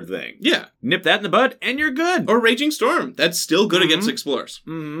power card thing. Yeah. Nip that in the bud, and you're good. Or Raging Storm. That's still good against Explorers.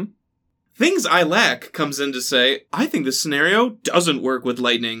 Mm-hmm. Things I Lack comes in to say, I think this scenario doesn't work with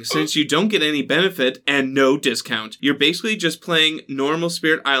Lightning since you don't get any benefit and no discount. You're basically just playing normal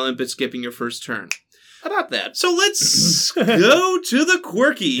Spirit Island but skipping your first turn. How about that? So let's go to the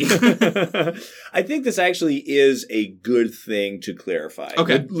quirky. I think this actually is a good thing to clarify.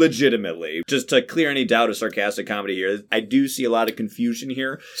 Okay. Legitimately. Just to clear any doubt of sarcastic comedy here, I do see a lot of confusion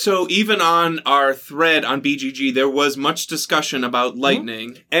here. So even on our thread on BGG, there was much discussion about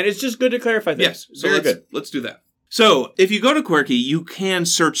Lightning. And it's just good to clarify things. Yes. So very good. Let's do that. So, if you go to Quirky, you can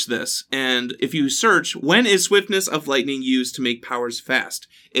search this, and if you search, when is Swiftness of Lightning used to make powers fast?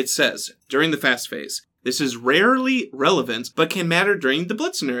 It says, during the fast phase. This is rarely relevant, but can matter during the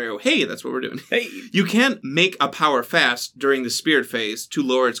Blitz scenario. Hey, that's what we're doing. Hey. You can't make a power fast during the Spirit phase to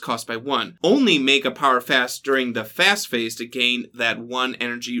lower its cost by 1. Only make a power fast during the fast phase to gain that 1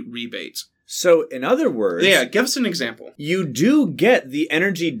 energy rebate. So, in other words... Yeah, give us an example. You do get the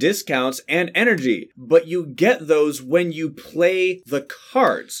energy discounts and energy, but you get those when you play the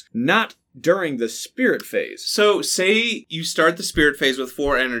cards, not during the Spirit phase. So, say you start the Spirit phase with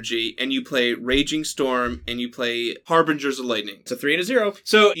 4 energy, and you play Raging Storm, and you play Harbingers of Lightning. It's a 3 and a 0.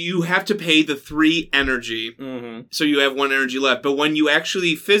 So, you have to pay the 3 energy, so you have 1 energy left. But when you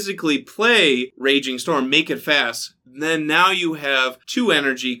actually physically play Raging Storm, make it fast, then now you have 2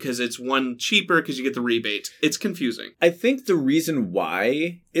 energy because it's 1 cheaper because you get the rebate. It's confusing. I think the reason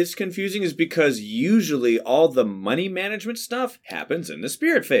why it's confusing is because usually all the money management stuff happens in the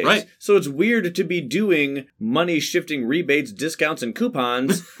Spirit phase. Right. So it's weird to be doing money shifting rebates, discounts, and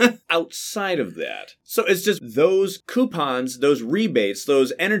coupons outside of that. So it's just those coupons, those rebates,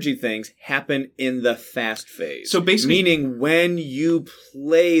 those energy things happen in the fast phase. So basically... Meaning when you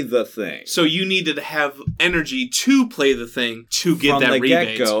play the thing. So you needed to have energy to play the thing to get that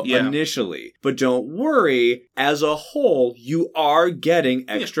rebate. From the get-go initially. But don't worry, as a whole, you are getting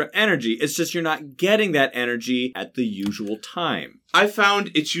extra energy. It's just you're not getting that energy at the usual time. I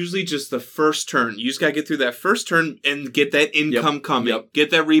found it's usually just the first turn. You just gotta get through that first turn and get that income coming. Get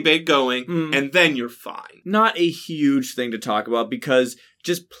that rebate going, and then you're fine. Not a huge thing to talk about because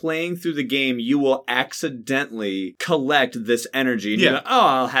just playing through the game, you will accidentally collect this energy. And you go,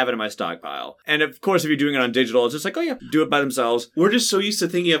 I'll have it in my stockpile. And of course, if you're doing it on digital, it's just like, do it by themselves. We're just so used to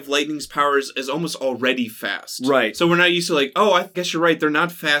thinking of Lightning's powers as almost already fast. Right. So we're not used to like, I guess you're right. They're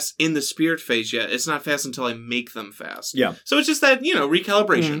not fast in the spirit phase yet. It's not fast until I make them fast. Yeah. So it's just that,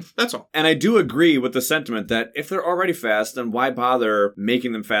 recalibration. That's all. And I do agree with the sentiment that if they're already fast, then why bother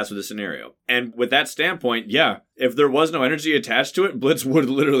making them fast with a scenario? And with that standpoint, if there was no energy attached to it, Blitz would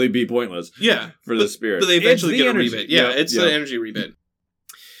literally be pointless. For the spirit. But they eventually get a rebate. It's the energy rebate.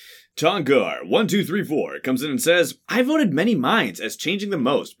 Tongar1234 comes in and says, I voted many minds as changing the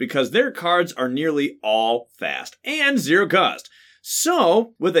most because their cards are nearly all fast and zero cost.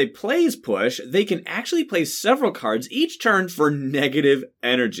 So, with a plays push, they can actually play several cards each turn for negative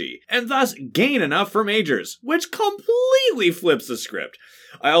energy, and thus gain enough for majors, which completely flips the script.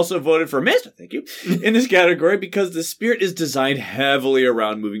 I also voted for Mist, thank you, in this category because the spirit is designed heavily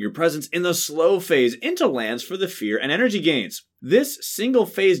around moving your presence in the slow phase into lands for the fear and energy gains. This single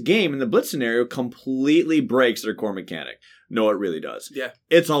phase game in the Blitz scenario completely breaks their core mechanic. No, it really does. Yeah.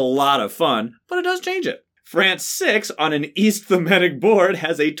 It's a lot of fun, but it does change it. France 6 on an East thematic board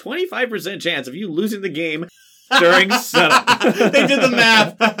has a 25% chance of you losing the game during setup. They did the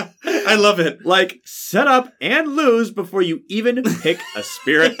math. I love it. Like, set up and lose before you even pick a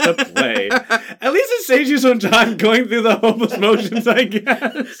spirit to play. At least it saves you some time going through the hopeless motions, I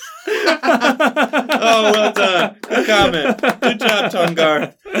guess. Oh, well done. Good comment. Good job,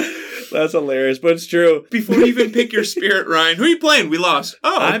 Tongar. That's hilarious, but it's true. Before you even pick your spirit, Ryan, who are you playing? We lost.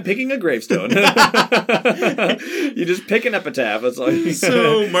 Oh. I'm picking a gravestone. You just pick an epitaph. That's all you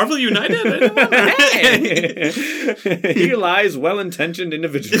So, Marvel United? Hey! Here lies well-intentioned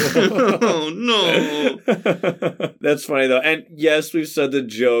individual. Oh, no. That's funny, though. And yes, we've said the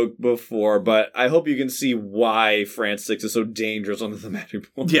joke before, but I hope you can see why France 6 is so dangerous on the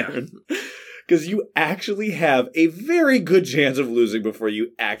thematic board. Yeah. Because you actually have a very good chance of losing before you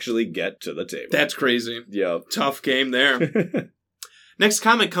actually get to the table. That's crazy. Yeah. Tough game there. Next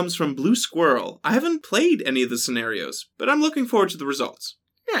comment comes from Blue Squirrel. I haven't played any of the scenarios, but I'm looking forward to the results.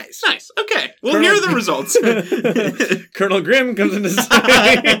 Nice. Okay. Well, here are the results. Colonel Grimm comes in to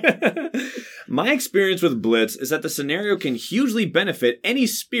say, my experience with Blitz is that the scenario can hugely benefit any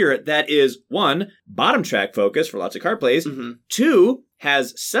spirit that is, 1, bottom track focus for lots of card plays, 2,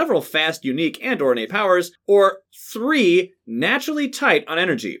 has several fast, unique, and or innate powers, or 3, naturally tight on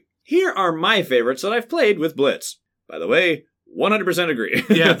energy. Here are my favorites that I've played with Blitz. By the way, 100% agree.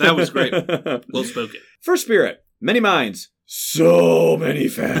 Yeah, that was great. Well spoken. First spirit, many minds. So many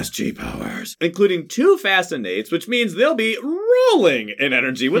fast G powers, including 2 fast innates, which means they'll be rolling in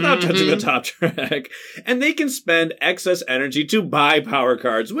energy without touching the top track. And they can spend excess energy to buy power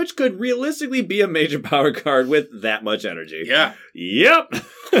cards, which could realistically be a major power card with that much energy. Yeah. Yep.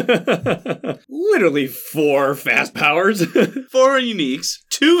 Literally 4 fast powers. 4 uniques,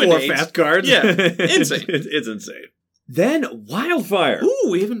 2 4 innates. fast cards. Yeah, insane. It's insane. Then Wildfire. Ooh,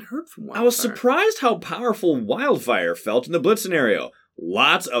 we haven't heard from Wildfire. I was surprised how powerful Wildfire felt in the Blitz scenario.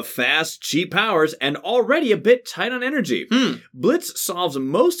 Lots of fast, cheap powers, and already a bit tight on energy. Blitz solves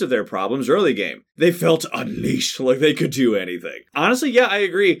most of their problems early game. They felt unleashed, like they could do anything. Honestly, yeah, I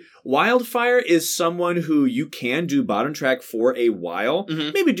agree. Wildfire is someone who you can do bottom track for a while.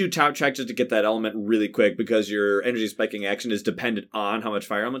 Maybe do top track just to get that element really quick because your energy spiking action is dependent on how much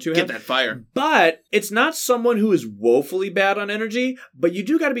fire element you have. Get that fire. But it's not someone who is woefully bad on energy, but you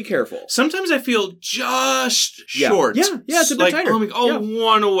do got to be careful. Sometimes I feel just short. Yeah, it's a bit tighter.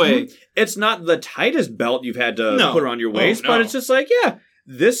 One away. It's not the tightest belt you've had to put around your waist, but it's just like,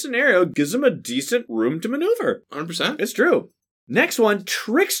 this scenario gives them a decent room to maneuver. 100%. It's true. Next one,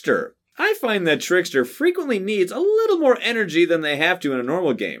 Trickster. I find that Trickster frequently needs a little more energy than they have to in a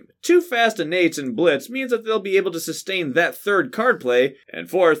normal game. 2 fast innates in Blitz means that they'll be able to sustain that 3rd card play, and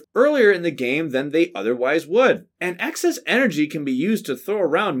 4th, earlier in the game than they otherwise would. And excess energy can be used to throw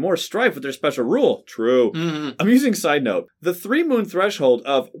around more strife with their special rule. True. Amusing side note, the 3-moon threshold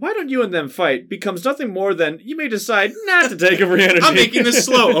of why don't you and them fight becomes nothing more than you may decide not to take a free energy. I'm making this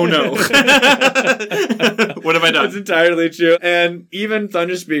slow. Oh no. What have I done? It's entirely true. And even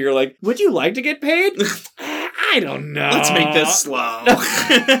Thunder Speaker, like, would you like to get paid? I don't know. Let's make this slow.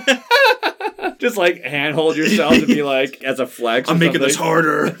 Just like handhold yourself to be like, as a flex. I'm making this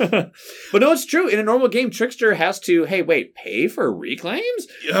harder. But no, it's true. In a normal game, Trickster has to, hey, wait, pay for reclaims?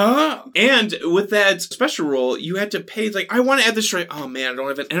 Yeah. And with that special roll, you had to pay, like, I want to add this strife. Oh man, I don't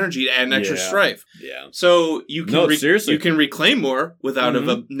have an energy to add an extra strife. Yeah. So you can seriously. You can reclaim more without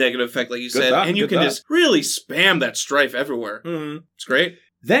a negative effect, like you said. Thought, and you can just really spam that strife everywhere. Mm-hmm. It's great.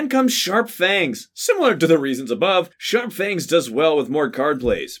 Then comes Sharp Fangs. Similar to the reasons above, Sharp Fangs does well with more card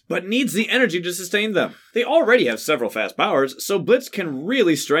plays, but needs the energy to sustain them. They already have several fast powers, so Blitz can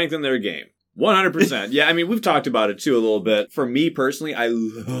really strengthen their game. 100%. Yeah, I mean, we've talked about it too a little bit. For me personally, I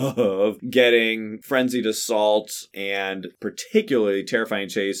love getting Frenzied Assault and particularly Terrifying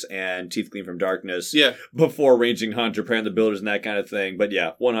Chase and Teeth Gleam from Darkness before Ranging Hunt, repairing the builders and that kind of thing. But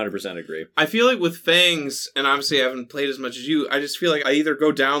yeah, 100% agree. I feel like with Fangs, and obviously I haven't played as much as you, I just feel like I either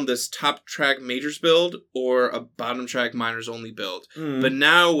go down this top track Majors build or a bottom track Minors only build. But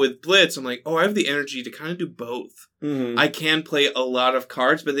now with Blitz, I'm like, oh, I have the energy to kind of do both. I can play a lot of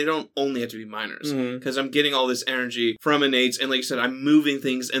cards, but they don't only have to be minors. Because I'm getting all this energy from innates, and like you said, I'm moving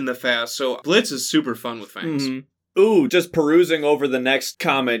things in the fast. So Blitz is super fun with Fangs. Ooh, just perusing over the next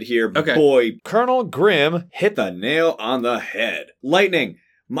comment here. Okay. Boy, Colonel Grimm hit the nail on the head. Lightning.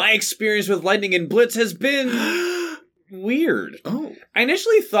 My experience with Lightning in Blitz has been weird. Oh. I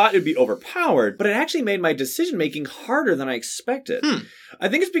initially thought it'd be overpowered, but it actually made my decision-making harder than I expected. I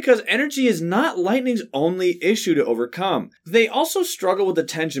think it's because energy is not Lightning's only issue to overcome. They also struggle with the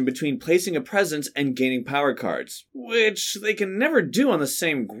tension between placing a presence and gaining power cards, which they can never do on the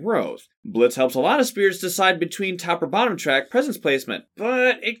same growth. Blitz helps a lot of spirits decide between top or bottom track presence placement,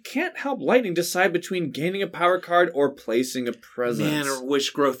 but it can't help Lightning decide between gaining a power card or placing a presence. Man, I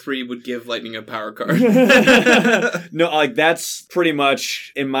wish Growth 3 would give Lightning a power card. No, like that's pretty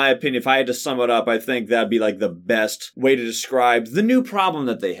much, in my opinion, if I had to sum it up, I think that'd be like the best way to describe the new problem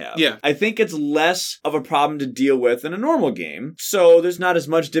that they have. Yeah. I think it's less of a problem to deal with in a normal game, so there's not as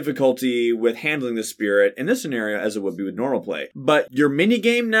much difficulty with handling the spirit in this scenario as it would be with normal play. But your mini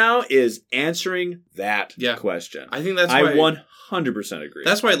game now is answering that question. I think that's why I 100% agree.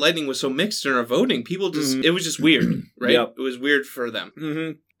 That's why Lightning was so mixed in our voting. People just, it was just weird, right? Yep. It was weird for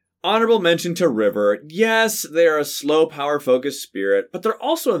them. Honorable mention to River. Yes, they're a slow power-focused spirit, but they're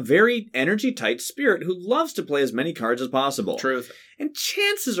also a very energy-tight spirit who loves to play as many cards as possible. Truth. And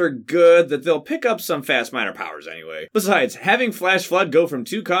chances are good that they'll pick up some fast minor powers anyway. Besides, having Flash Flood go from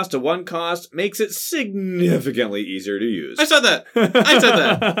 2 cost to 1 cost makes it significantly easier to use. I said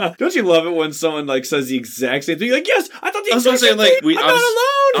that. Don't you love it when someone like says the exact same thing? You're like, yes, I thought the exact same thing. I'm not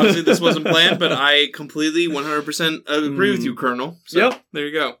alone. Obviously, this wasn't planned, but I completely 100% agree with you, Colonel. So, there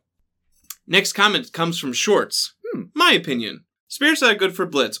you go. Next comment comes from Shorts. My opinion. Spirits that are good for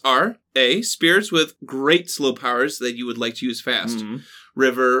Blitz are A. Spirits with great slow powers that you would like to use fast.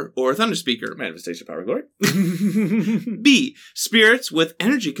 River or Thunder Speaker. Manifestation Power Glory. B. Spirits with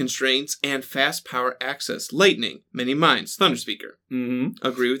energy constraints and fast power access. Lightning, Many Minds, Thunder Speaker.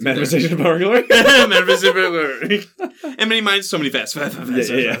 Agree with you. Manifestation Power Glory. Manifestation Power Glory. And Many Minds, so many fast.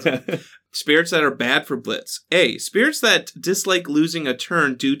 Spirits that are bad for Blitz. A. Spirits that dislike losing a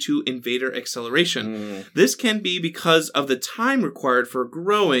turn due to invader acceleration. This can be because of the time required for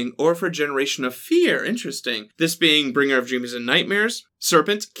growing or for generation of fear. Interesting. This being Bringer of Dreams and Nightmares,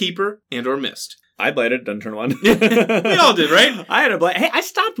 Serpent, Keeper, and or Mist. I played it, done turn 1. We all did, right? I had a blade. Hey, I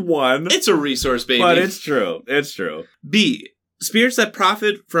stopped 1. It's a resource, baby. But it's true. It's true. B. Spirits that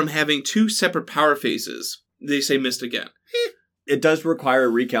profit from having 2 separate power phases. They say Mist again. It does require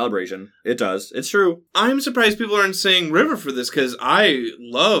recalibration. It does. It's true. I'm surprised people aren't saying River for this, because I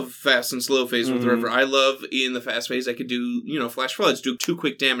love fast and slow phase with River. I love in the fast phase I could do, Flash Floods, do 2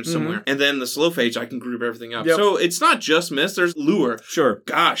 quick damage somewhere. And then the slow phase I can group everything up. So it's not just Mist, there's Lure. Sure.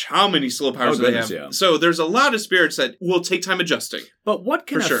 Gosh, how many slow powers do they have? Yeah. So there's a lot of spirits that will take time adjusting. But what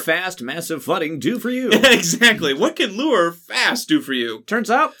can a fast, massive flooding do for you? Exactly. What can Lure fast do for you?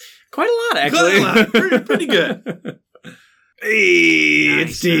 Turns out, quite a lot, actually. Quite a lot. Pretty good. Hey,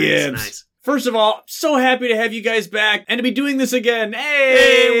 it's DMs. Nice. First of all, so happy to have you guys back and to be doing this again.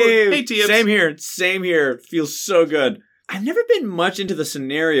 Hey, TMs. Same here. Feels so good. I've never been much into the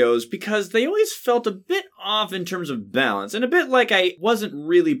scenarios because they always felt a bit off in terms of balance and a bit like I wasn't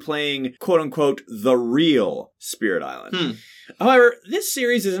really playing, quote unquote, the real Spirit Island. However, this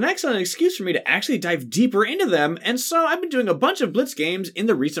series is an excellent excuse for me to actually dive deeper into them, and so I've been doing a bunch of Blitz games in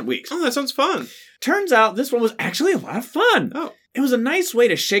the recent weeks. Oh, that sounds fun. Turns out this one was actually a lot of fun. Oh. It was a nice way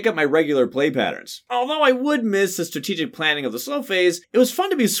to shake up my regular play patterns. Although I would miss the strategic planning of the slow phase, it was fun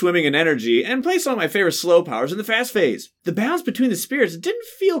to be swimming in energy and play some of my favorite slow powers in the fast phase. The balance between the spirits didn't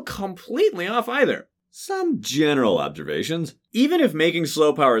feel completely off either. Some general observations. Even if making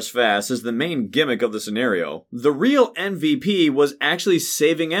slow powers fast is the main gimmick of the scenario, the real MVP was actually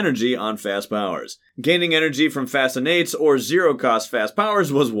saving energy on fast powers. Gaining energy from fast innates or zero-cost fast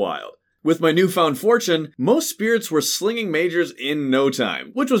powers was wild. With my newfound fortune, most spirits were slinging majors in no time,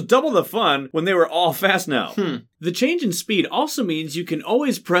 which was double the fun when they were all fast now. The change in speed also means you can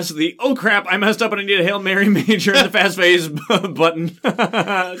always press the "oh crap, I messed up and I need a Hail Mary major" in the fast phase button.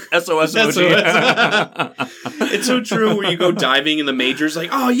 SOS emoji. It's so true where you go diving in the majors like,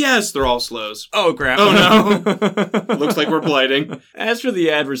 oh yes, they're all slows. Oh crap. Oh no. Looks like we're blighting. As for the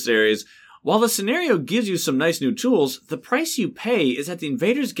adversaries, while the scenario gives you some nice new tools, the price you pay is that the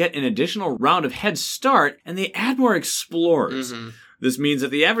invaders get an additional round of head start and they add more explorers. This means that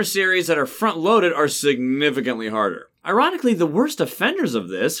the adversaries that are front-loaded are significantly harder. Ironically, the worst offenders of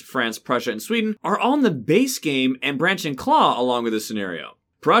this, France, Prussia, and Sweden, are all in the base game and Branch and Claw along with this scenario.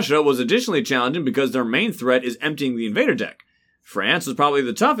 Prussia was additionally challenging because their main threat is emptying the invader deck. France was probably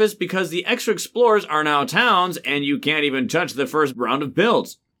the toughest because the extra explorers are now towns and you can't even touch the first round of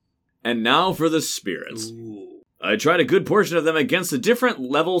builds. And now for the spirits. I tried a good portion of them against the different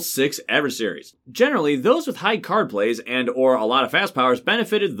level 6 adversaries. Generally, those with high card plays and or a lot of fast powers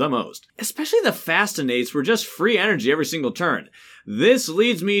benefited the most. Especially the fast innates were just free energy every single turn. This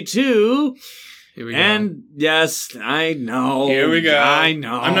leads me to... Here we go. And yes, I know. Here we go. I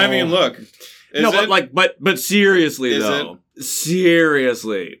know. I'm not even gonna look. Is no, it? but seriously Is though.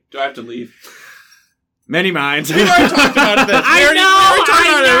 Seriously. Do I have to leave? Many minds. We already talked about this. I know.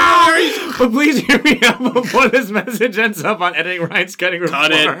 But please hear me out before this message ends up on Editing Ryan's Cutting Room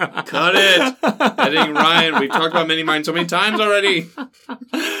Floor. Cut it. Editing Ryan. We've talked about Mini Mind so many times already.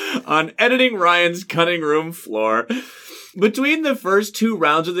 On Editing Ryan's Cutting Room Floor. Between the first 2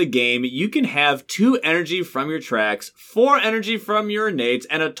 rounds of the game, you can have 2 energy from your tracks, 4 energy from your innates,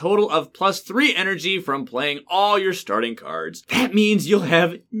 and a total of plus 3 energy from playing all your starting cards. That means you'll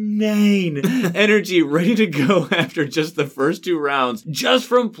have 9 energy ready to go after just the first 2 rounds, just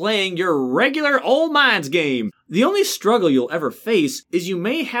from playing your regular Old Minds game. The only struggle you'll ever face is you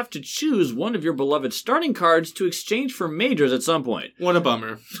may have to choose one of your beloved starting cards to exchange for majors at some point. What a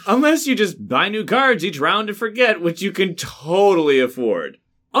bummer. Unless you just buy new cards each round and forget, which you can totally afford.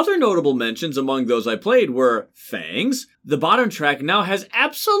 Other notable mentions among those I played were Fangs. The bottom track now has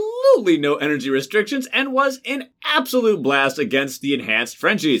absolutely no energy restrictions and was an absolute blast against the enhanced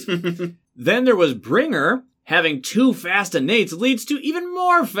Frenchies. Then there was Bringer. Having 2 fast innates leads to even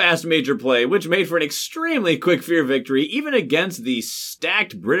more fast major play, which made for an extremely quick fear victory, even against the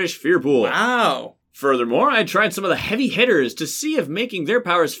stacked British fear pool. Wow. Furthermore, I tried some of the heavy hitters to see if making their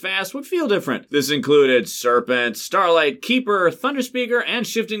powers fast would feel different. This included Serpent, Starlight, Keeper, Thunderspeaker, and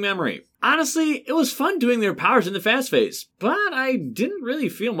Shifting Memory. Honestly, it was fun doing their powers in the fast phase, but I didn't really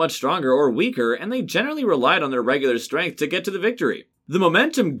feel much stronger or weaker, and they generally relied on their regular strength to get to the victory. The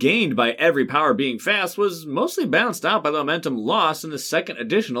momentum gained by every power being fast was mostly balanced out by the momentum lost in the second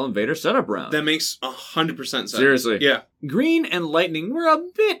additional invader setup round. That makes 100% sense. Seriously. Yeah. Green and Lightning were a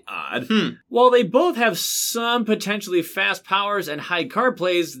bit odd. While they both have some potentially fast powers and high card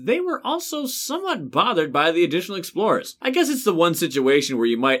plays, they were also somewhat bothered by the additional explorers. I guess it's the one situation where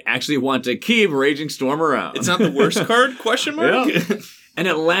you might actually want to keep Raging Storm around. It's not the worst card? Question mark? Yeah. And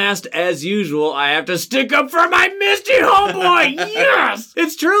at last, as usual, I have to stick up for my Misty homeboy! Yes!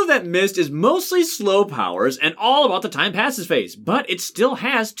 It's true that Mist is mostly slow powers and all about the time passes phase, but it still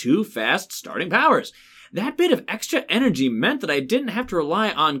has 2 fast starting powers. That bit of extra energy meant that I didn't have to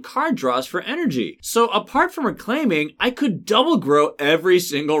rely on card draws for energy. So apart from reclaiming, I could double grow every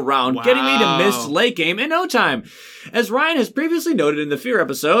single round, getting me to Mist's late game in no time. As Ryan has previously noted in the Fear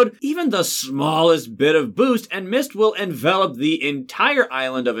episode, even the smallest bit of boost and Mist will envelop the entire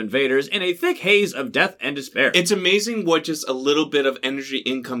island of invaders in a thick haze of death and despair. It's amazing what just a little bit of energy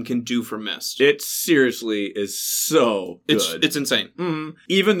income can do for Mist. It seriously is so good. It's insane.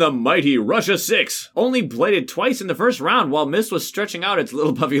 Even the mighty Russia 6 only bladed twice in the first round while Mist was stretching out its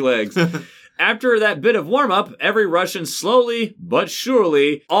little puffy legs. After that bit of warm-up, every Russian slowly, but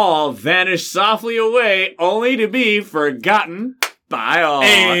surely, all vanished softly away, only to be forgotten by all.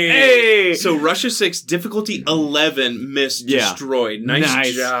 Hey! So Russia 6, difficulty 11, Mist destroyed.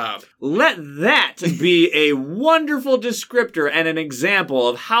 Nice job. Let that be a wonderful descriptor and an example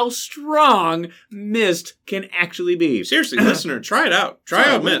of how strong Mist can actually be. Seriously, listener, try it out. Try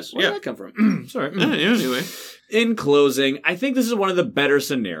out Mist. Where did that come from? Sorry. Anyway. In closing, I think this is one of the better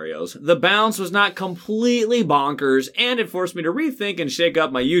scenarios. The balance was not completely bonkers, and it forced me to rethink and shake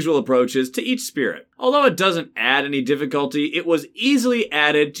up my usual approaches to each spirit. Although it doesn't add any difficulty, it was easily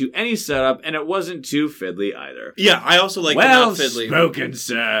added to any setup, and it wasn't too fiddly either. Yeah, I also like Well the not fiddly. spoken,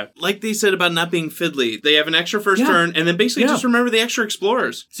 sir. Like they said about not being fiddly. They have an extra first turn, and then basically just remember the extra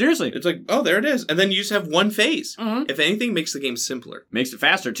explorers. Seriously. It's like, oh, there it is. And then you just have one phase. If anything, makes the game simpler. Makes it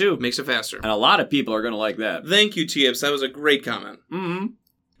faster, too. Makes it faster. And a lot of people are going to like that. Thank you, Tips. That was a great comment.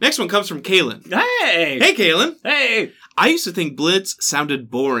 Next one comes from Kaylin. Hey! Hey, Kaylin. Hey! I used to think Blitz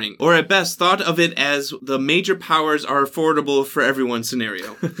sounded boring, or at best thought of it as the major powers are affordable for everyone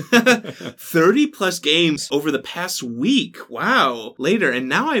scenario. 30 plus games over the past week. Wow. Later, and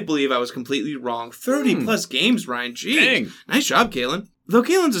now I believe I was completely wrong. 30 plus games, Ryan. Gee. Dang. Nice job, Kaylin. Though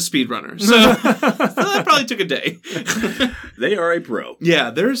Kaylin's a speedrunner, so that probably took a day. They are a pro. Yeah,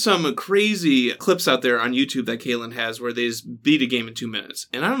 there's some crazy clips out there on YouTube that Kaylin has where they just beat a game in 2 minutes.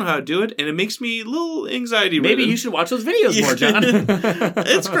 And I don't know how to do it, and it makes me a little anxiety-ridden. Maybe you should watch those videos more, John.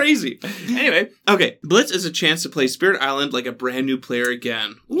 It's crazy. Anyway. Okay, Blitz is a chance to play Spirit Island like a brand new player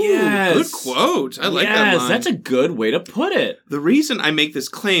again. Ooh, yes. Good quote. I like that line. That's a good way to put it. The reason I make this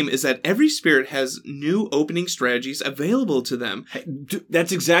claim is that every spirit has new opening strategies available to them.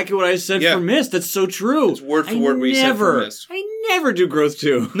 That's exactly what I said for Mist. That's so true. It's word for word what you said for Mist. I never do growth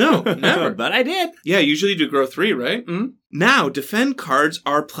 2. No, never. But I did. Yeah, usually do growth 3, right? Mm-hmm. Now, defend cards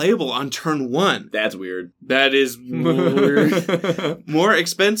are playable on turn 1. That's weird. That is weird. More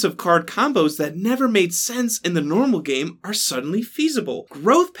expensive card combos that never made sense in the normal game are suddenly feasible.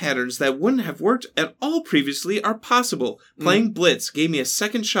 Growth patterns that wouldn't have worked at all previously are possible. Playing Blitz gave me a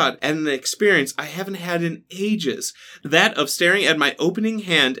second shot at an experience I haven't had in ages. That of staring at my opening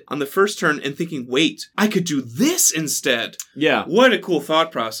hand on the first turn and thinking, wait, I could do this instead. Yeah. What a cool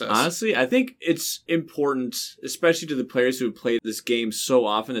thought process. Honestly, I think it's important, especially to the players who have played this game so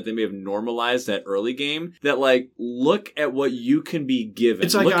often that they may have normalized that early game, that like, look at what you can be given.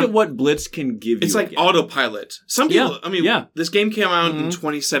 It's like look at what Blitz can give you. It's like autopilot. Some people, this game came out in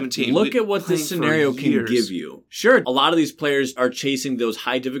 2017. Look at what this scenario can give you. Sure, a lot of these players are chasing those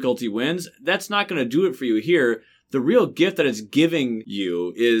high difficulty wins. That's not going to do it for you here. The real gift that it's giving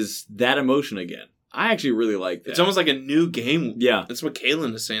you is that emotion again. I actually really like that. It's almost like a new game. Yeah. That's what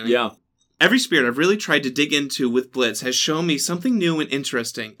Kaylin is saying. Yeah. Every spirit I've really tried to dig into with Blitz has shown me something new and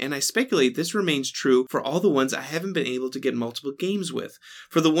interesting, and I speculate this remains true for all the ones I haven't been able to get multiple games with.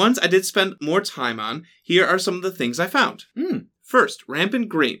 For the ones I did spend more time on, here are some of the things I found. First, Rampant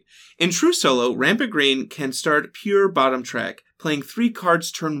Green. In true solo, Rampant Green can start pure bottom track, playing 3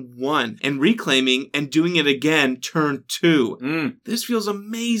 cards turn 1, and reclaiming and doing it again turn 2. This feels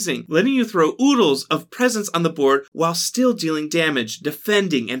amazing, letting you throw oodles of presence on the board while still dealing damage,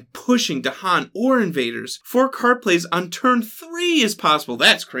 defending, and pushing to haunt or invaders. 4 card plays on turn 3 is possible.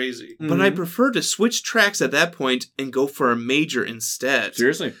 That's crazy. But I prefer to switch tracks at that point and go for a major instead.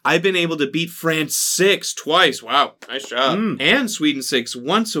 Seriously? I've been able to beat France 6 twice. Wow, nice job. And Sweden 6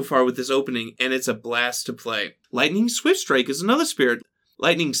 once so far with this opening, and it's a blast to play. Lightning Swift Strike is another spirit.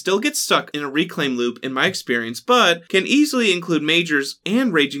 Lightning still gets stuck in a reclaim loop in my experience, but can easily include Majors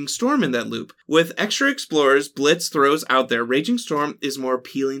and Raging Storm in that loop. With extra explorers Blitz throws out there, Raging Storm is more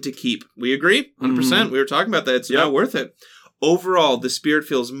appealing to keep. We agree? 100%. We were talking about that. It's not worth it. Overall, the spirit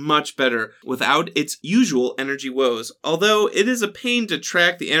feels much better without its usual energy woes, although it is a pain to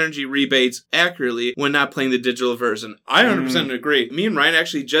track the energy rebates accurately when not playing the digital version. I 100% agree. Me and Ryan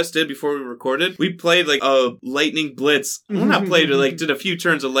actually just did before we recorded. We played like a Lightning Blitz. Well, not played it, like did a few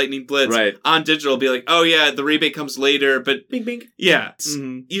turns of Lightning Blitz on digital. Be like, oh yeah, the rebate comes later, but bing bing. Yeah,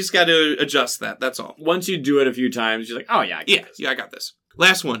 you just got to adjust that. That's all. Once you do it a few times, you're like, oh yeah, I got this.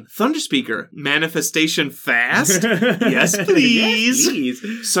 Last one, Thunderspeaker. Manifestation fast? Yes, please. Yes,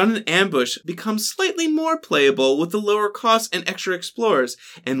 please. Sudden Ambush becomes slightly more playable with the lower costs and extra explorers.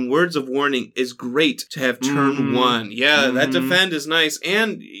 And Words of Warning is great to have turn 1. Yeah, that defend is nice.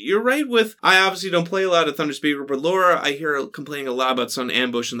 And you're right with, I obviously don't play a lot of Thunderspeaker, but Laura, I hear her complaining a lot about Sudden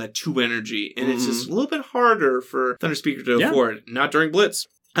Ambush and that 2 energy. And it's just a little bit harder for Thunderspeaker to afford. Not during Blitz.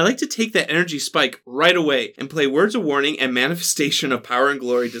 I like to take that energy spike right away and play Words of Warning and Manifestation of Power and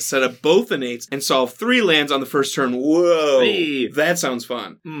Glory to set up both innates and solve 3 lands on the first turn. Whoa! Hey. That sounds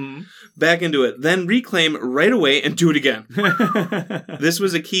fun. Back into it. Then reclaim right away and do it again. This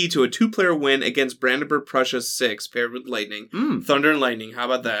was a key to a 2-player win against Brandenburg Prussia 6 paired with Lightning. Thunder and Lightning. How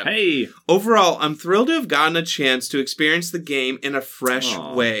about that? Hey! Overall, I'm thrilled to have gotten a chance to experience the game in a fresh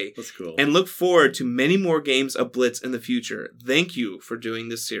way. That's cool. And look forward to many more games of Blitz in the future. Thank you for doing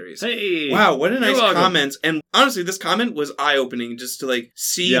this this series. Hey! Wow, what a nice welcome. comment. And honestly, this comment was eye-opening just to like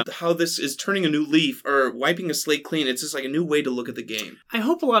see how this is turning a new leaf or wiping a slate clean. It's just like a new way to look at the game. I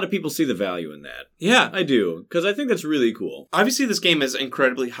hope a lot of people see the value in that. Yeah. I do, because I think that's really cool. Obviously, this game has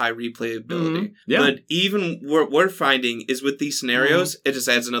incredibly high replayability. Mm-hmm. Yeah. But even what we're finding is with these scenarios, it just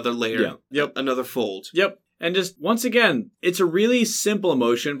adds another layer. Yeah. Yep. Another fold. Yep. And just, once again, it's a really simple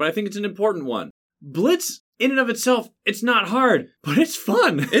emotion, but I think it's an important one. Blitz, in and of itself, it's not hard, but it's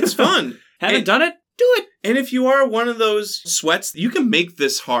fun. It's fun. Haven't done it? Do it. And if you are one of those sweats, you can make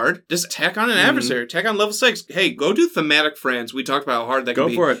this hard. Just tack on an adversary. Tack on level 6. Hey, go do thematic France. We talked about how hard that can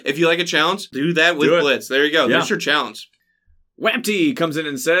be. Go for it. If you like a challenge, do that with Blitz. There you go. Yeah. There's your challenge. Wapty comes in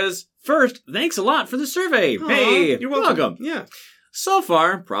and says, first, thanks a lot for the survey. Aww, hey, you're welcome. Yeah. So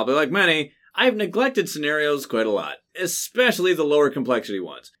far, probably like many, I've neglected scenarios quite a lot, especially the lower complexity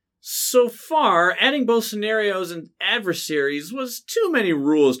ones. So far, adding both scenarios and adversaries was too many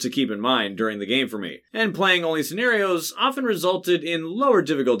rules to keep in mind during the game for me, and playing only scenarios often resulted in lower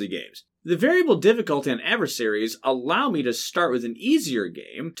difficulty games. The variable difficulty on adversaries allow me to start with an easier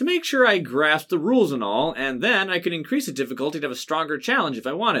game to make sure I grasp the rules and all, and then I could increase the difficulty to have a stronger challenge if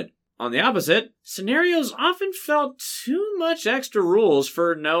I wanted. On the opposite, scenarios often felt too much extra rules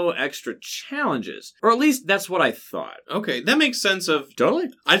for no extra challenges. Or at least that's what I thought. Okay, that makes sense of... Totally.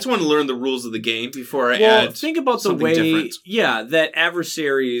 I just want to learn the rules of the game before I add think about the way, different. that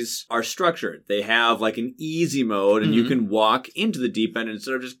adversaries are structured. They have like an easy mode, and you can walk into the deep end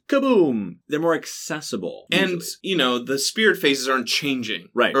instead of just kaboom. They're more accessible. And, usually. the spirit phases aren't changing.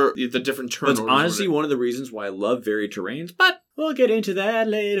 Right. Or the different turn That's orders. honestly one of the reasons why I love varied terrains, but we'll get into that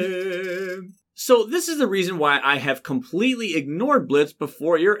later. So this is the reason why I have completely ignored Blitz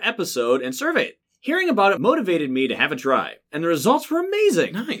before your episode and surveyed. Hearing about it motivated me to have a try, and the results were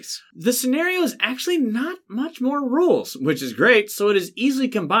amazing. Nice. The scenario is actually not much more rules, which is great, so it is easily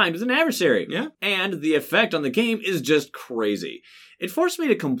combined with an adversary. Yeah. And the effect on the game is just crazy. It forced me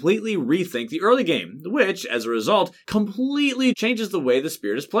to completely rethink the early game, which, as a result, completely changes the way the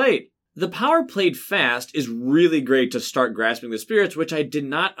spirit is played. The power played fast is really great to start grasping the spirits, which I did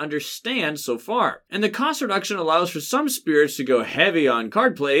not understand so far. And the cost reduction allows for some spirits to go heavy on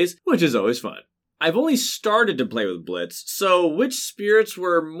card plays, which is always fun. I've only started to play with Blitz, so which spirits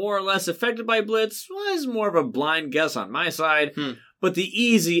were more or less affected by Blitz was more of a blind guess on my side, but the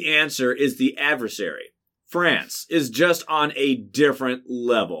easy answer is the adversary. France is just on a different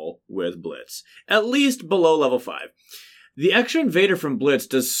level with Blitz, at least below level 5. The extra invader from Blitz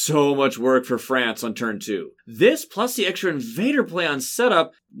does so much work for France on turn 2. This plus the extra invader play on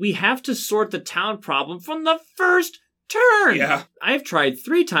setup, we have to sort the town problem from the first turn. Yeah. I've tried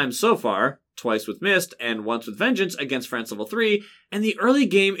 3 times so far, twice with Mist and once with Vengeance against France level 3, and the early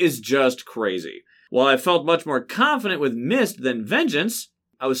game is just crazy. While I felt much more confident with Mist than Vengeance,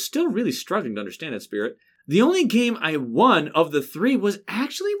 I was still really struggling to understand that spirit. The only game I won of the 3 was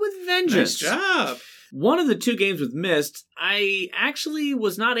actually with Vengeance. Nice job. One of the 2 games with Mist, I actually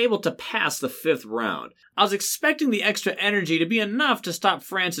was not able to pass the 5th round. I was expecting the extra energy to be enough to stop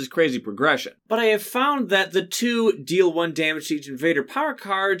France's crazy progression. But I have found that the 2 deal 1 damage to each invader power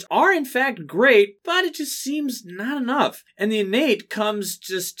cards are in fact great, but it just seems not enough. And the innate comes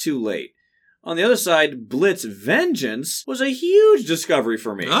just too late. On the other side, Blitz Vengeance was a huge discovery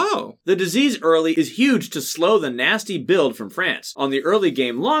for me. Oh. The disease early is huge to slow the nasty build from France on the early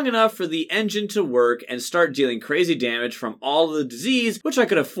game long enough for the engine to work and start dealing crazy damage from all the disease, which I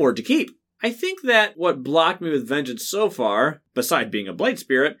could afford to keep. I think that what blocked me with Vengeance so far, beside being a Blight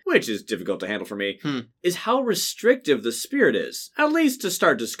Spirit, which is difficult to handle for me, is how restrictive the spirit is, at least to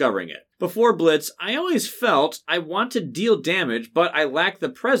start discovering it. Before Blitz, I always felt I want to deal damage, but I lack the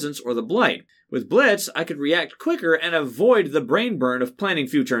presence or the Blight. With Blitz, I could react quicker and avoid the brain burn of planning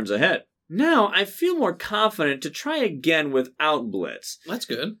few turns ahead. Now, I feel more confident to try again without Blitz. That's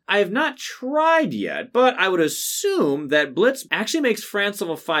good. I have not tried yet, but I would assume that Blitz actually makes France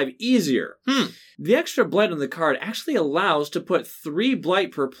level 5 easier. The extra Blight on the card actually allows to put 3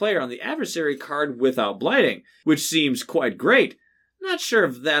 Blight per player on the adversary card without blighting, which seems quite great. Not sure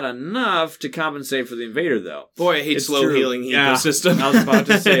if that enough to compensate for the invader, though. Boy, I hate It's slow true. healing ecosystem. I was about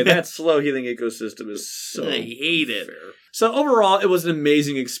to say, that slow healing ecosystem is so I hate it. fair. So overall, it was an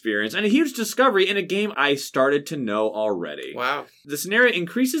amazing experience and a huge discovery in a game I started to know already. Wow. The scenario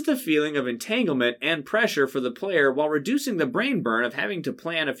increases the feeling of entanglement and pressure for the player while reducing the brain burn of having to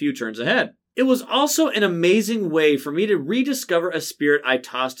plan a few turns ahead. It was also an amazing way for me to rediscover a spirit I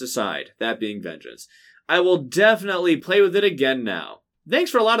tossed aside, that being Vengeance. I will definitely play with it again now.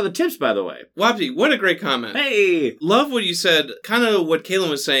 Thanks for a lot of the tips, by the way. Wapti, what a great comment. Hey! Love what you said, kind of what Kalen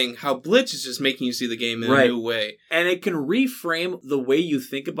was saying, how Blitz is just making you see the game in a new way. And it can reframe the way you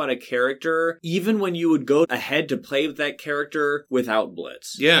think about a character, even when you would go ahead to play with that character without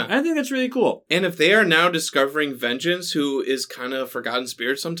Blitz. Yeah. I think that's really cool. And if they are now discovering Vengeance, who is kind of a forgotten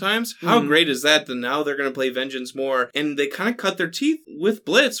spirit sometimes, how great is that now they're going to play Vengeance more? And they kind of cut their teeth with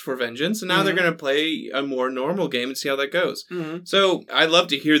Blitz for Vengeance, and now they're going to play a more normal game and see how that goes. So I love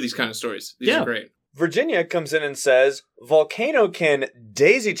to hear these kind of stories. These are great. Virginia comes in and says, Volcano can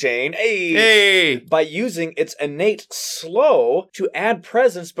daisy chain by using its innate slow to add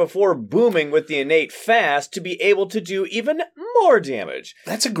presence before booming with the innate fast to be able to do even more damage.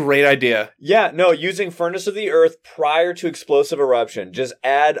 That's a great idea. Yeah, no, using Furnace of the Earth prior to explosive eruption. Just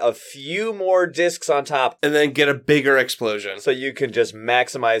add a few more discs on top. And then get a bigger explosion. So you can just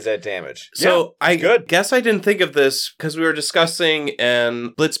maximize that damage. So I guess I didn't think of this because we were discussing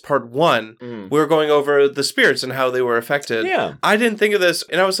in Blitz Part 1. We were going over the spirits and how they were affected. Yeah. I didn't think of this,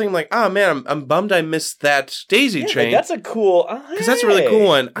 and I was thinking like, oh man, I'm bummed I missed that daisy chain. That's a cool... Because that's a really cool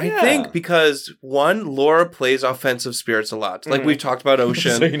one. I think because, one, Laura plays offensive spirits a lot. Like we've talked about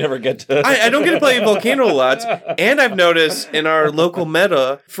Ocean. So you never get to... I don't get to play Volcano a lot. And I've noticed in our local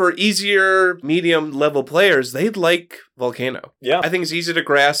meta, for easier medium level players, they'd like Volcano. Yeah. I think it's easy to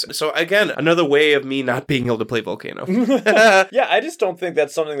grasp. So again, another way of me not being able to play Volcano. Yeah, I just don't think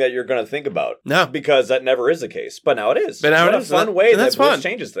that's something that you're going to think about. No. Because that never is the case. But now it is. But now what it a is. fun way that's that Blitz fun.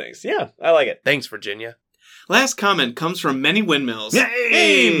 changes things. Yeah, I like it. Thanks, Virginia. Last comment comes from Many Windmills.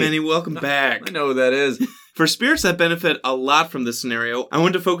 Hey, Many, welcome back. I know who that is. For spirits that benefit a lot from this scenario, I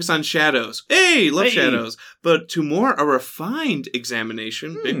want to focus on shadows. Love shadows. But to more a refined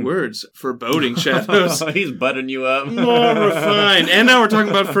examination, big words, foreboding shadows. He's butting you up. More refined. And now we're talking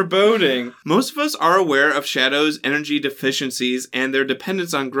about foreboding. Most of us are aware of shadows' energy deficiencies and their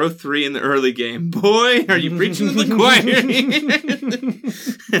dependence on growth 3 in the early game. Boy, are you preaching to the choir.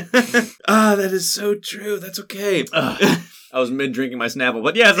 That is so true. That's okay. I was mid-drinking my Snapple,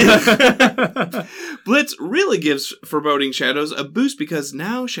 but yes. Blitz really gives foreboding shadows a boost because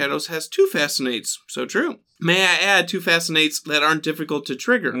now Shadows has 2 fascinates. So true. May I add 2 fascinates that aren't difficult to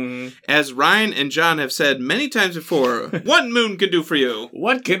trigger? As Ryan and John have said many times before, 1 moon can do for you.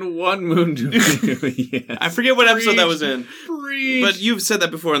 What can 1 moon do for you? Yes. I forget what episode that was in. Preach. But you've said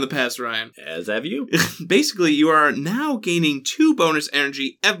that before in the past, Ryan. As have you. Basically, you are now gaining 2 bonus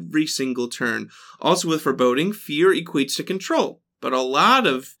energy every single turn. Also with foreboding, fear equates to control. But a lot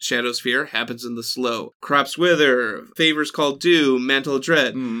of Shadow's fear happens in the slow. Crops wither, favors called due, mantle of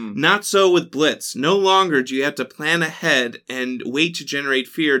dread. Not so with Blitz. No longer do you have to plan ahead and wait to generate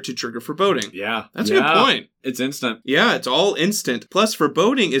fear to trigger foreboding. Yeah. That's a good point. It's instant. Yeah, it's all instant. Plus,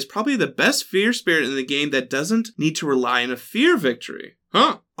 foreboding is probably the best fear spirit in the game that doesn't need to rely on a fear victory.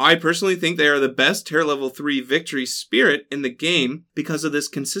 I personally think they are the best tier level 3 victory spirit in the game because of this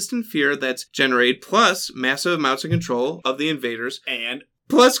consistent fear that's generated, plus massive amounts of control of the invaders. And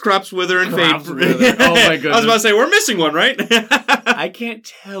plus crops wither and fade. Oh my goodness. I was about to say, we're missing one, right? I can't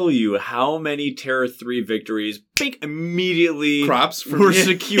tell you how many Terra 3 victories immediately crops were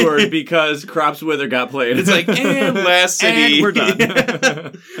secured because Crops Wither got played. It's like, and last city. And we're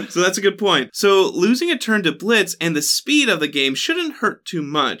done. So that's a good point. So losing a turn to Blitz and the speed of the game shouldn't hurt too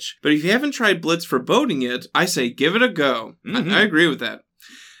much. But if you haven't tried Blitz foreboding yet, I say give it a go. I agree with that.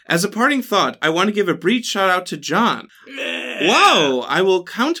 As a parting thought, I want to give a brief shout out to John. Whoa! I will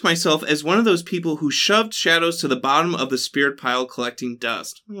count myself as one of those people who shoved Shadows to the bottom of the spirit pile collecting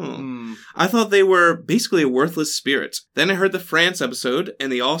dust. I thought they were basically a worthless spirit. Then I heard the France episode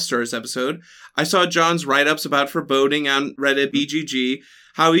and the All-Stars episode. I saw John's write-ups about foreboding on Reddit BGG,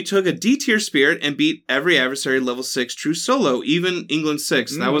 how he took a D-tier spirit and beat every adversary level 6 true solo, even England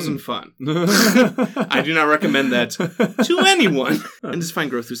 6. That wasn't fun. I do not recommend that to anyone. And just find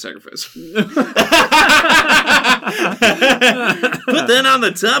growth through sacrifice. Put that on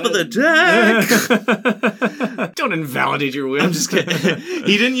the top of the deck. Don't invalidate your win. I'm just kidding.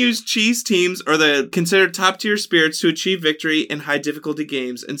 He didn't use cheese teams or the considered top-tier spirits to achieve victory in high-difficulty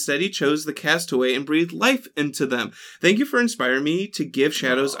games. Instead, he chose the Castaway and breathed life into them. Thank you for inspiring me to give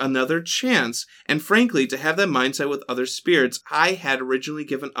Shadows another chance, and frankly, to have that mindset with other spirits I had originally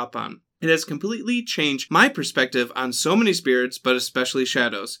given up on. It has completely changed my perspective on so many spirits, but especially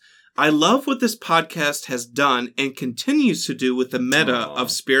Shadows. I love what this podcast has done and continues to do with the meta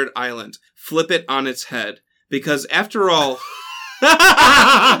of Spirit Island. Flip it on its head. Because after all...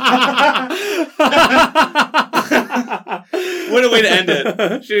 What a way to end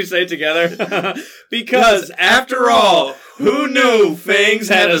it. Should we say it together? Because after all, who knew Fangs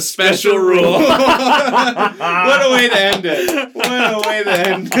had a special rule? What a way to end it. What a way to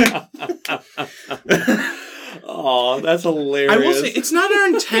end it. Oh, Oh, that's hilarious. I will say, it's not our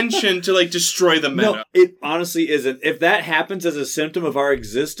intention to, like, destroy the meta. No, it honestly isn't. If that happens as a symptom of our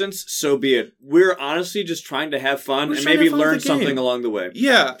existence, so be it. We're honestly just trying to have fun and maybe learn something along the way.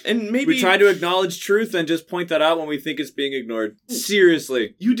 Yeah, and maybe... We try to acknowledge truth and just point that out when we think it's being ignored.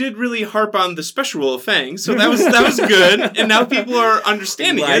 Seriously. You did really harp on the special rule of Fang, so that was good, and now people are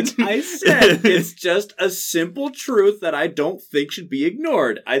understanding it. Like I said, it's just a simple truth that I don't think should be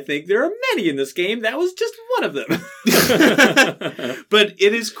ignored. I think there are many in this game. That was just one of them. But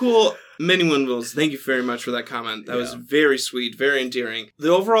it is cool. Many Windmills, thank you very much for that comment. That was very sweet, very endearing. The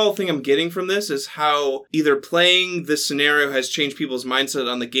overall thing I'm getting from this is how either playing this scenario has changed people's mindset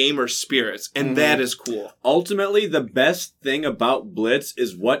on the game or spirits, and that is cool. Ultimately, the best thing about Blitz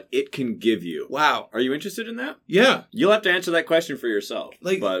is what it can give you. Wow. Are you interested in that? Yeah. You'll have to answer that question for yourself.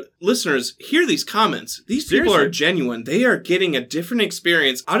 But listeners, hear these comments. These people are genuine. They are getting a different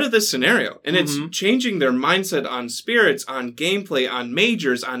experience out of this scenario, and it's changing their mindset on spirits, on gameplay, on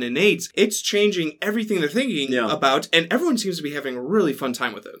majors, on innates. It's changing everything they're thinking about, and everyone seems to be having a really fun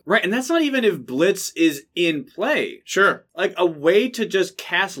time with it. Right, and that's not even if Blitz is in play. Sure. Like a way to just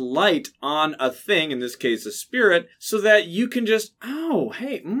cast light on a thing, in this case a spirit, so that you can just,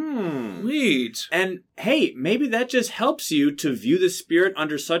 Sweet. And hey, maybe that just helps you to view the spirit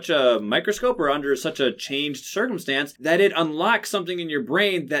under such a microscope or under such a changed circumstance that it unlocks something in your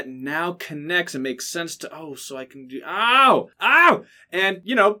brain that now connects and makes sense to, so I can do, And,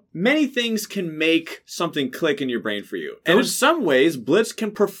 many things can make something click in your brain for you. And in some ways, Blitz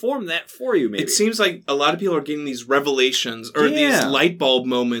can perform that for you, maybe. It seems like a lot of people are getting these revelations or these light bulb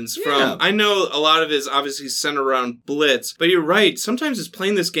moments from... I know a lot of it is obviously centered around Blitz, but you're right. Sometimes it's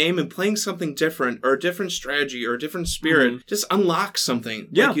playing this game and playing something different or a different strategy or a different spirit just unlocks something,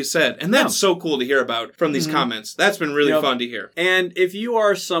 like you said. And that's so cool to hear about from these comments. That's been really fun to hear. And if you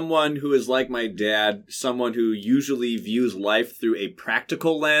are someone who is like my dad, someone who usually views life through a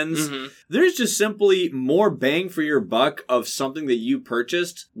practical lens, there's just simply more bang for your buck of something that you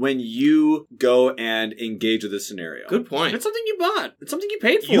purchased when you go and engage with this scenario. Good point. It's something you bought. It's something you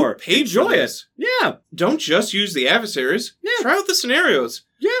paid for. You paid Enjoy for this. it. Yeah. Don't just use the adversaries. Yeah. Try out the scenarios.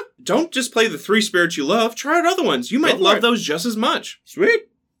 Yeah. Don't just play the 3 spirits you love. Try out other ones. You might love those just as much. Sweet.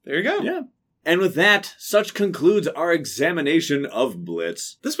 There you go. Yeah. And with that, such concludes our examination of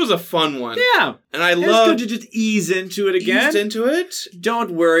Blitz. This was a fun one. Yeah. And I love... It's good to just ease into it again. Eased into it.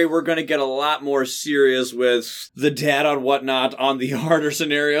 Don't worry, we're going to get a lot more serious with the data and whatnot on the harder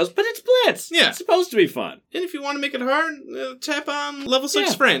scenarios, but it's Blitz. Yeah. It's supposed to be fun. And if you want to make it hard, tap on level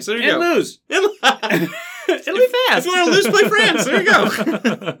 6 France. There you go. And lose. It'll be fast. If you want to lose, play France. There you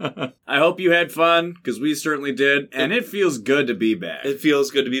go. I hope you had fun, because we certainly did, and it feels good to be back. It feels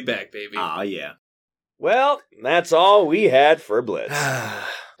good to be back, baby. Ah, yeah. Well, that's all we had for Blitz.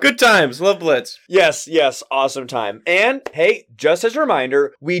 Good times. Love Blitz. Yes, awesome time. And, hey, just as a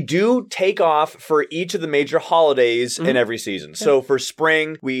reminder, we do take off for each of the major holidays in every season. So for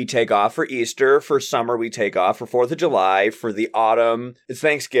spring, we take off for Easter. For summer, we take off for 4th of July. For the autumn, it's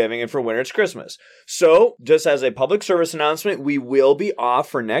Thanksgiving. And for winter, it's Christmas. So, just as a public service announcement, we will be off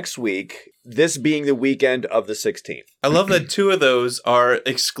for next week, this being the weekend of the 16th. I love that 2 of those are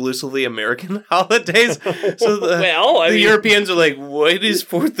exclusively American holidays. So the Europeans are like, what is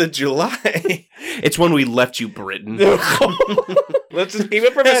 4th of July? It's when we left you, Britain. Let's just keep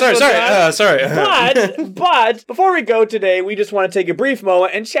it professional. Sorry. But before we go today, we just want to take a brief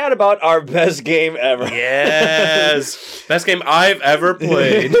moment and chat about our best game ever. Yes. Best game I've ever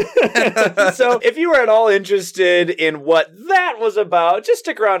played. So if you are at all interested in what that was about, just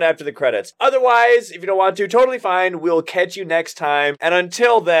stick around after the credits. Otherwise, if you don't want to, totally fine. We'll catch you next time. And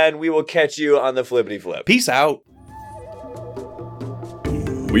until then, we will catch you on the flippity flip. Peace out.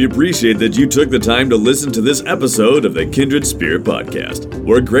 We appreciate that you took the time to listen to this episode of the Kindred Spirit Podcast.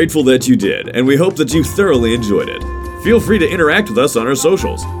 We're grateful that you did, and we hope that you thoroughly enjoyed it. Feel free to interact with us on our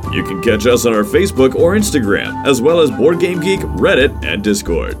socials. You can catch us on our Facebook or Instagram, as well as Board Game Geek, Reddit, and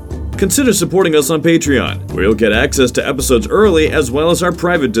Discord. Consider supporting us on Patreon, where you'll get access to episodes early as well as our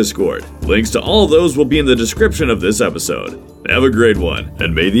private Discord. Links to all of those will be in the description of this episode. Have a great one,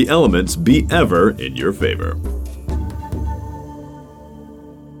 and may the elements be ever in your favor.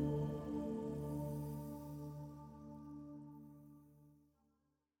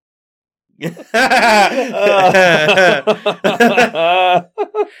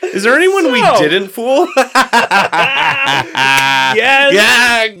 Is there anyone we didn't fool?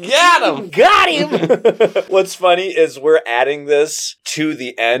 Yes. Yeah, Got him! What's funny is we're adding this to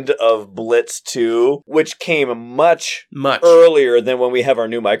the end of Blitz 2, which came much earlier than when we have our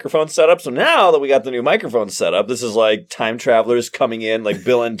new microphone set up. So now that we got the new microphone set up, this is like time travelers coming in, like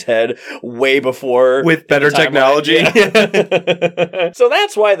Bill and Ted, way before. With better technology. Yeah. So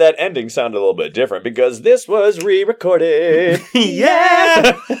that's why that ending sounded a little bit different, because this was re-recorded.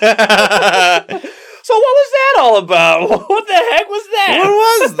 Yeah! So what was that all about? What the heck was that?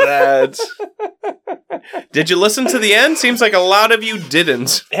 What was that? Did you listen to the end? Seems like a lot of you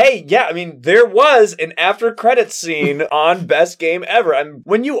didn't. Hey, yeah, I mean, there was an after credits scene on Best Game Ever. I mean,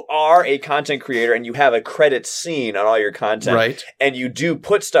 when you are a content creator and you have a credit scene on all your content, right, and you do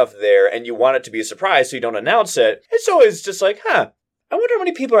put stuff there and you want it to be a surprise so you don't announce it, it's always just like, I wonder how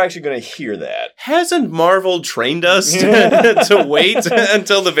many people are actually going to hear that. Hasn't Marvel trained us to wait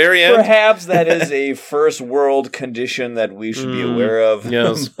until the very end? Perhaps that is a first world condition that we should be aware of.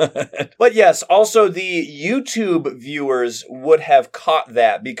 Yes. But yes, also the YouTube viewers would have caught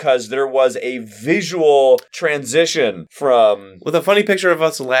that because there was a visual transition from... with a funny picture of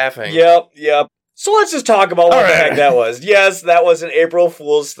us laughing. Yep. So let's just talk about what the heck that was. Yes, that was an April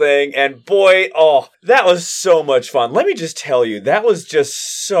Fool's thing, and boy, that was so much fun. Let me just tell you, that was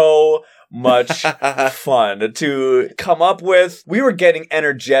just so much fun to come up with. We were getting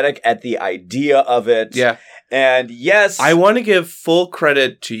energetic at the idea of it. Yeah. And yes, I want to give full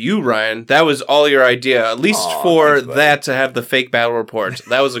credit to you, Ryan. That was all your idea, at least for that to have the fake battle report.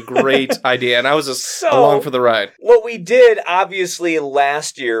 That was a great idea, and I was along for the ride. What we did, obviously,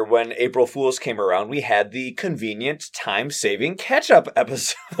 last year when April Fool's came around, we had the convenient time-saving catch-up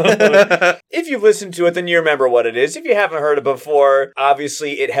episode. If you've listened to it, then you remember what it is. If you haven't heard it before,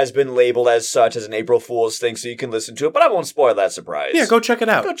 obviously, it has been labeled as such as an April Fool's thing, so you can listen to it, but I won't spoil that surprise. Yeah, go check it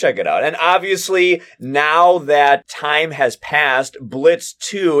out. And obviously, now that time has passed, Blitz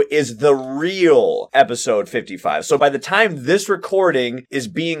 2 is the real episode 55. So by the time this recording is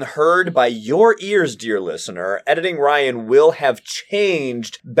being heard by your ears, dear listener, Editing Ryan will have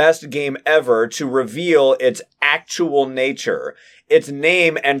changed Best Game Ever to reveal its actual nature. Its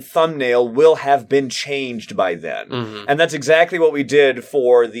name and thumbnail will have been changed by then. Mm-hmm. And that's exactly what we did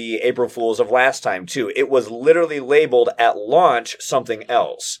for the April Fools of last time, too. It was literally labeled at launch something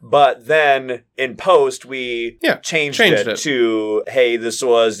else. But then, in post, we changed it to, hey, this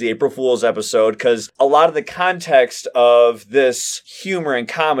was the April Fools episode, because a lot of the context of this humor and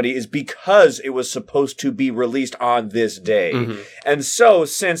comedy is because it was supposed to be released on this day. Mm-hmm. And so,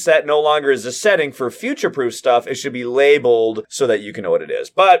 since that no longer is a setting for future-proof stuff, it should be labeled so that you can know what it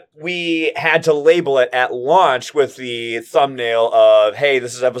is. But we had to label it at launch with the thumbnail of, hey,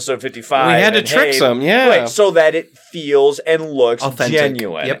 this is episode 55. We had to trick some, right, so that it feels and looks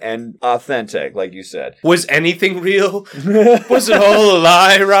genuine and authentic, like you said. Was anything real? Was it all a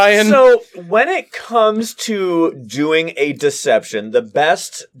lie, Ryan? So when it comes to doing a deception, the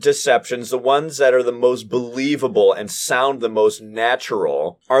best deceptions, the ones that are the most believable and sound the most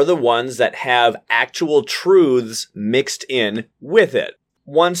natural, are the ones that have actual truths mixed in with it.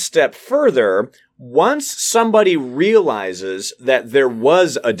 One step further, once somebody realizes that there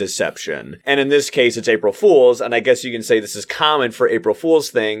was a deception, and in this case it's April Fool's, and I guess you can say this is common for April Fool's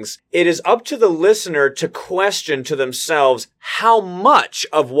things, it is up to the listener to question to themselves how much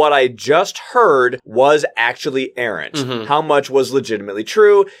of what I just heard was actually errant. Mm-hmm. How much was legitimately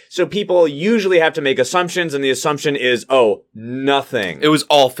true. So people usually have to make assumptions, and the assumption is, nothing. It was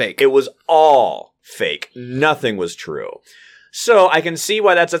all fake. It was all fake. Nothing was true. So I can see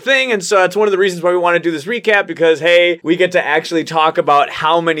why that's a thing, and so that's one of the reasons why we want to do this recap, because, hey, we get to actually talk about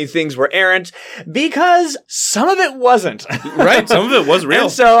how many things were errant, because some of it wasn't. Right, some of it was real.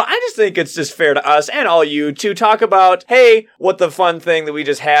 And so I just think it's just fair to us and all you to talk about, hey, what the fun thing that we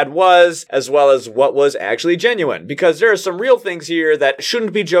just had was, as well as what was actually genuine, because there are some real things here that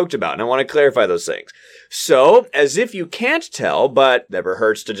shouldn't be joked about, and I want to clarify those things. So, as if you can't tell, but never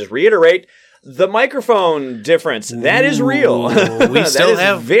hurts to just reiterate, the microphone difference, that is real. We still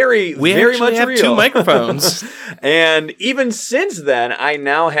have very much have real. 2 microphones. And even since then, I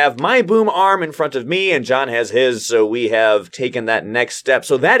now have my boom arm in front of me, and John has his, so we have taken that next step.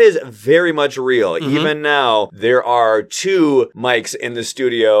 So that is very much real. Mm-hmm. Even now, there are 2 mics in the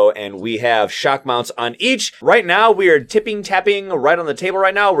studio, and we have shock mounts on each. Right now, we are tapping right on the table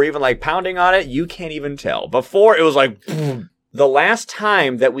right now. We're even pounding on it. You can't even tell. Before, it was like... The last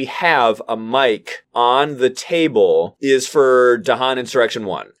time that we have a mic on the table is for Dahan Insurrection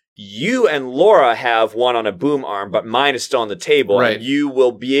 1. you and Laura have one on a boom arm, but mine is still on the table. Right. And you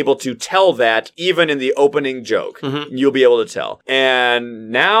will be able to tell that even in the opening joke. Mm-hmm. You'll be able to tell.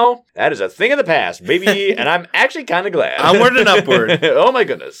 And now, that is a thing of the past, baby. And I'm actually kind of glad. Onward and upward. Oh my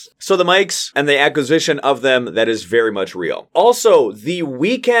goodness. So the mics and the acquisition of them, that is very much real. Also, the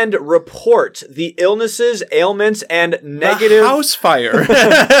weekend report, the illnesses, ailments, and negative... The house fire.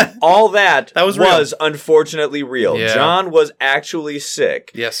 all that was unfortunately real. Yeah. John was actually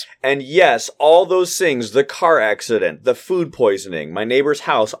sick. Yes. And yes, all those things, the car accident, the food poisoning, my neighbor's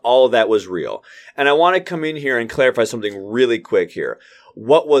house, all of that was real. And I want to come in here and clarify something really quick here.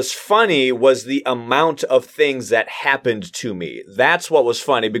 What was funny was the amount of things that happened to me. That's what was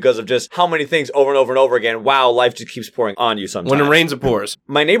funny because of just how many things over and over and over again. Wow, life just keeps pouring on you sometimes. When it rains, it pours.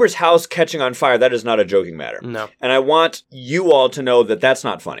 My neighbor's house catching on fire, that is not a joking matter. No. And I want you all to know that that's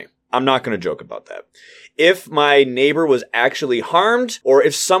not funny. I'm not going to joke about that. If my neighbor was actually harmed, or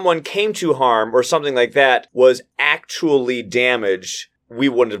if someone came to harm, or something like that was actually damaged, we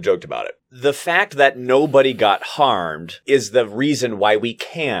wouldn't have joked about it. The fact that nobody got harmed is the reason why we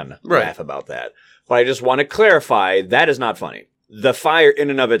can laugh about that. But I just want to clarify, that is not funny. The fire in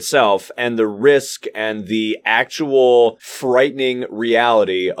and of itself and the risk and the actual frightening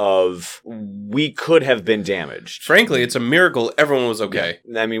reality of we could have been damaged. Frankly, it's a miracle everyone was okay.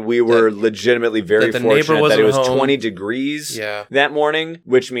 I mean, we were legitimately very fortunate that it was home. 20 degrees that morning,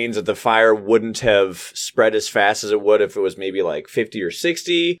 which means that the fire wouldn't have spread as fast as it would if it was maybe like 50 or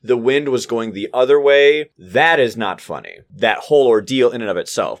 60. The wind was going the other way. That is not funny. That whole ordeal in and of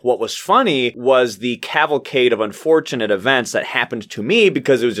itself. What was funny was the cavalcade of unfortunate events that happened to me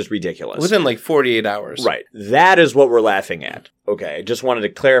because it was just ridiculous. Within like 48 hours. Right. That is what we're laughing at. Okay, just wanted to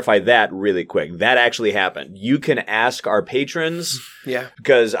clarify that really quick. That actually happened. You can ask our patrons. Yeah.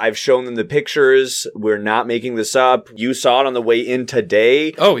 Because I've shown them the pictures. We're not making this up. You saw it on the way in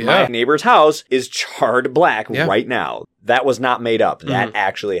today. Oh, yeah. My neighbor's house is charred black right now. That was not made up. That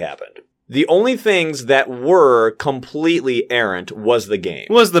actually happened. The only things that were completely errant was the game.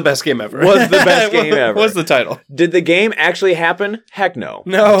 Was the best game ever. Was the best game ever. Was the title. Did the game actually happen? Heck no.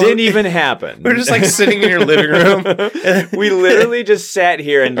 No. Didn't even happen. We're just like sitting in your living room. We literally just sat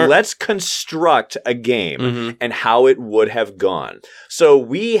here and let's construct a game and how it would have gone. So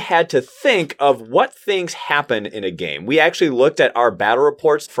we had to think of what things happen in a game. We actually looked at our battle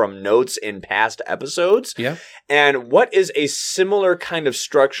reports from notes in past episodes. Yeah. And what is a similar kind of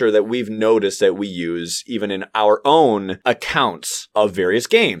structure that we've noticed that we use even in our own accounts of various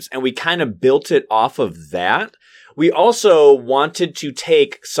games. And we kind of built it off of that. We also wanted to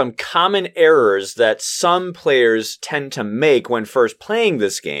take some common errors that some players tend to make when first playing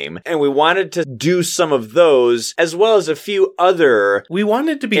this game, and we wanted to do some of those, as well as a few other We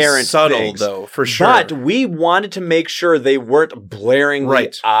wanted to be subtle, things, though, for sure. But we wanted to make sure they weren't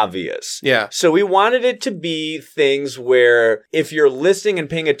blaringly obvious. Yeah. So we wanted it to be things where if you're listening and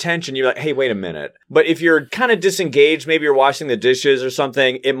paying attention, you're like, hey, wait a minute. But if you're kind of disengaged, maybe you're washing the dishes or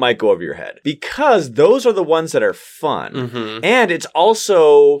something, it might go over your head. Because those are the ones that are fun. And it's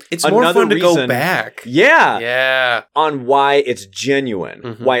also more fun to go back. Yeah. On why it's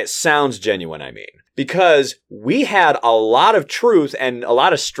genuine. Why it sounds genuine, I mean. Because we had a lot of truth and a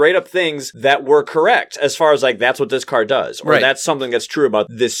lot of straight up things that were correct as far as like, that's what this card does. Or that's something that's true about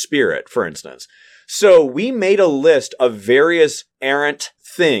this spirit, for instance. So we made a list of various errant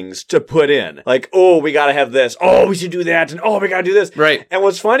things to put in. Like, oh, we gotta have this. Oh, we should do that. And oh, we gotta do this. Right. And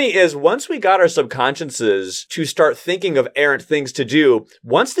what's funny is once we got our subconsciouses to start thinking of errant things to do,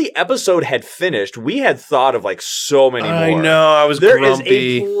 once the episode had finished, we had thought of like so many more. I know, I was grumpy.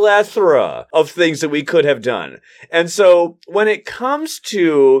 grumpy. There is a plethora of things that we could have done. And so when it comes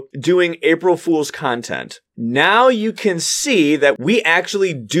to doing April Fool's content, now you can see that we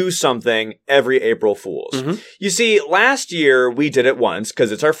actually do something every April Fool's. You see, last year we did it once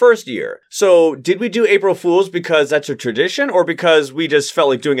because it's our first year. So did we do April Fool's because that's a tradition or because we just felt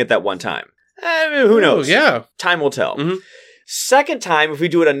like doing it that one time? Who knows? Yeah. Time will tell. Second time, if we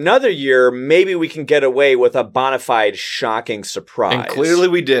do it another year, maybe we can get away with a bona fide shocking surprise. And clearly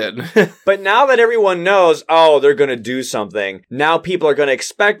we did. But now that everyone knows, oh, they're going to do something, now people are going to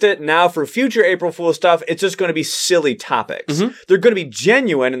expect it. Now for future April Fool stuff, it's just going to be silly topics. They're going to be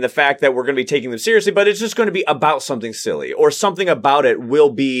genuine in the fact that we're going to be taking them seriously, but it's just going to be about something silly or something about it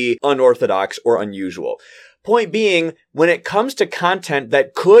will be unorthodox or unusual. Point being, when it comes to content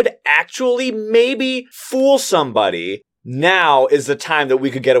that could actually maybe fool somebody, now is the time that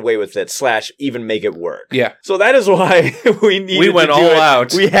we could get away with it / even make it work. Yeah. So that is why we went all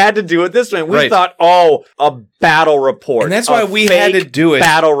out. We had to do it this way. We thought, a battle report. And that's why we had to do it.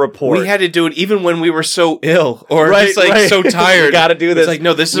 Battle report. We had to do it even when we were so ill or just so tired. We got to do this. It's like,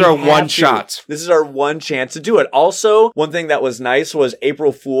 no, this is our one shot. This is our one chance to do it. Also, one thing that was nice was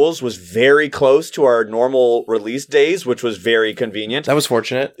April Fool's was very close to our normal release days, which was very convenient. That was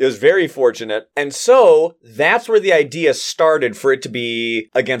fortunate. It was very fortunate. And so that's where the idea started for it to be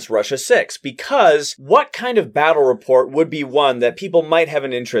against Russia 6. Because what kind of battle report would be one that people might have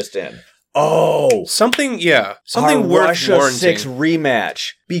an interest in? Oh, something worth Russia warranting. 6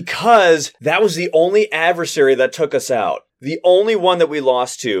 rematch, because that was the only adversary that took us out. The only one that we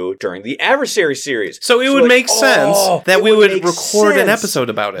lost to during the adversary series. So it would make sense that we would record an episode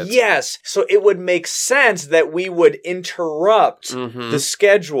about it. Yes. So it would make sense that we would interrupt the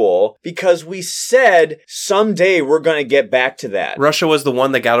schedule because we said someday we're going to get back to that. Russia was the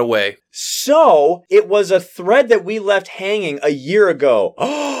one that got away. So it was a thread that we left hanging a year ago.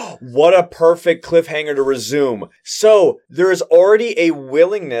 Oh, what a perfect cliffhanger to resume. So there is already a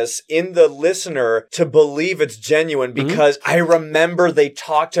willingness in the listener to believe it's genuine because I remember they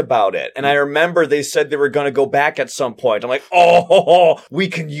talked about it. And I remember they said they were going to go back at some point. I'm like, we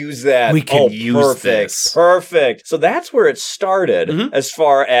can use that. We can use this. Perfect. So that's where it started as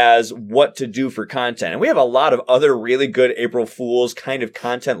far as what to do for content. And we have a lot of other really good April Fool's kind of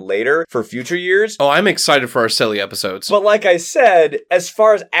content later for future years. Oh, I'm excited for our silly episodes. But like I said, as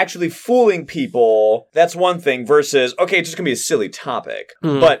far as actually fooling people, that's one thing versus, okay, it's just going to be a silly topic.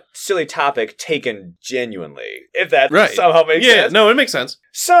 But silly topic taken genuinely. If that somehow makes sense. Yeah, no, it makes sense.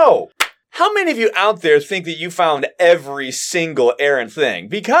 So, how many of you out there think that you found every single errant thing?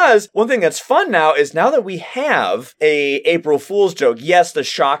 Because one thing that's fun now is now that we have a April Fool's joke, yes, the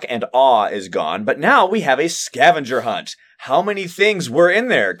shock and awe is gone, but now we have a scavenger hunt. How many things were in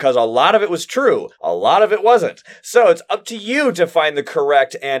there? Because a lot of it was true. A lot of it wasn't. So it's up to you to find the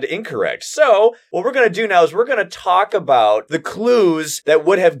correct and incorrect. So what we're going to do now is we're going to talk about the clues that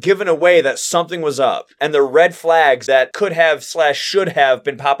would have given away that something was up and the red flags that could have / should have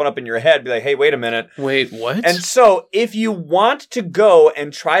been popping up in your head. Be like, hey, wait a minute. Wait, what? And so if you want to go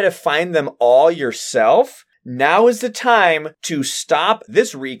and try to find them all yourself, now is the time to stop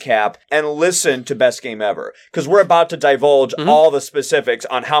this recap and listen to Best Game Ever. Because we're about to divulge all the specifics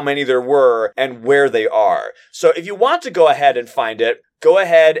on how many there were and where they are. So if you want to go ahead and find it, go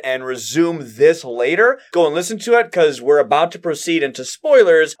ahead and resume this later. Go and listen to it because we're about to proceed into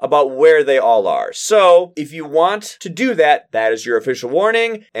spoilers about where they all are. So if you want to do that, that is your official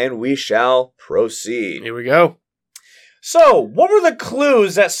warning, and we shall proceed. Here we go. So what were the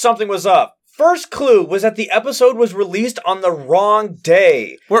clues that something was up? First clue was that the episode was released on the wrong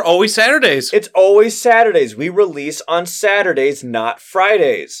day. We're always Saturdays. It's always Saturdays. We release on Saturdays, not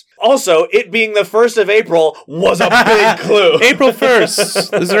Fridays. Also, it being the 1st of April was a big clue. April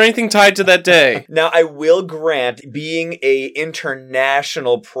 1st. Is there anything tied to that day? Now, I will grant, being a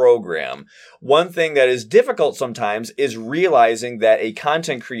international program, one thing that is difficult sometimes is realizing that a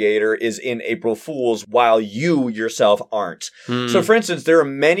content creator is in April Fool's while you yourself aren't. So, for instance, there are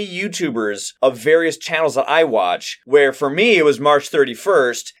many YouTubers of various channels that I watch where, for me, it was March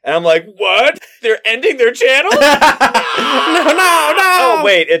 31st, and I'm like, what? They're ending their channel? No. Oh,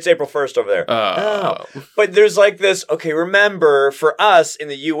 wait, it's April 1st over there. Oh. But there's like this, okay, remember, for us in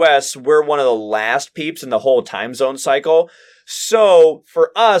the US, we're one of the last peeps in the whole time zone cycle. So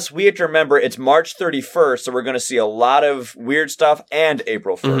for us, we have to remember it's March 31st, so we're going to see a lot of weird stuff and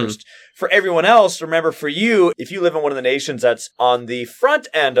April 1st. For everyone else, remember for you, if you live in one of the nations that's on the front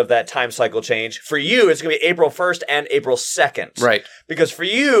end of that time cycle change, for you, it's going to be April 1st and April 2nd. Right. Because for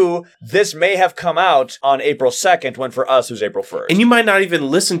you, this may have come out on April 2nd, when for us, it was April 1st. And you might not even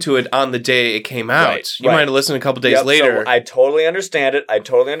listen to it on the day it came out. Right, you might have listened a couple days later. So I totally understand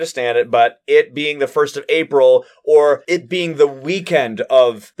it. But it being the 1st of April, or it being the weekend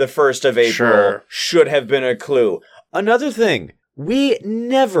of the 1st of April, should have been a clue. Another thing. We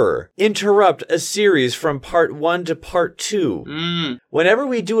never interrupt a series from part 1 to part 2. Whenever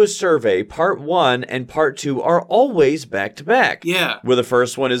we do a survey, part 1 and part 2 are always back to back. Yeah. Where the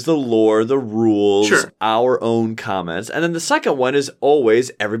first one is the lore, the rules, our own comments. And then the second one is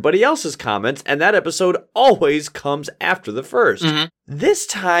always everybody else's comments. And that episode always comes after the first. This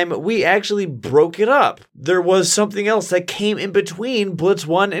time, we actually broke it up. There was something else that came in between Blitz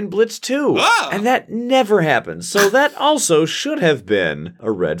 1 and Blitz 2. Oh. And that never happened. So that also should have been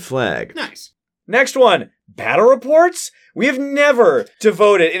a red flag. Nice. Next one. battle reports? We have never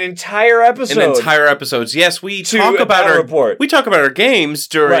devoted an entire episode. Yes, we talk about our games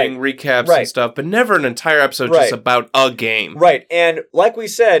during recaps and stuff, but never an entire episode just about a game. Right. And like we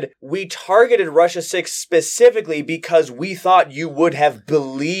said, we targeted Russia 6 specifically because we thought you would have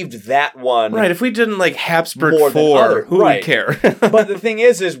believed that one. Right. If we didn't like Habsburg 4, who would care? But the thing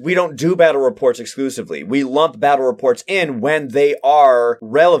is we don't do battle reports exclusively. We lump battle reports in when they are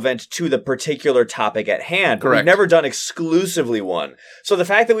relevant to the particular topic at hand. Correct. We've never done exclusively one. So the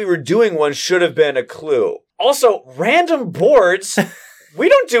fact that we were doing one should have been a clue. Also, random boards. We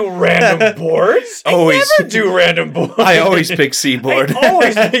don't do random boards. I never do random boards. I always pick Seaboard.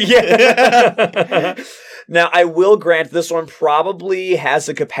 Yeah. Now, I will grant this one probably has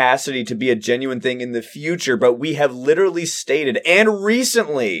the capacity to be a genuine thing in the future, but we have literally stated, and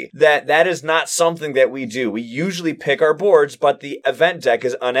recently, that that is not something that we do. We usually pick our boards, but the event deck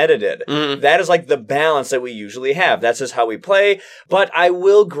is unedited. That is like the balance that we usually have. That's just how we play, but I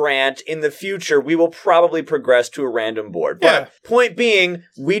will grant in the future, we will probably progress to a random board. But point being,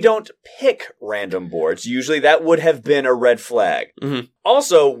 we don't pick random boards. Usually that would have been a red flag.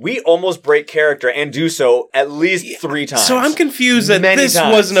 Also, we almost break character and do so at least 3 times. So I'm confused that this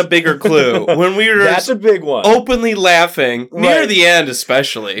wasn't a bigger clue. When we were That's a big one. Openly laughing, near the end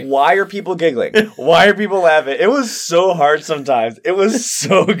especially. Why are people giggling? Why are people laughing? It was so hard sometimes. It was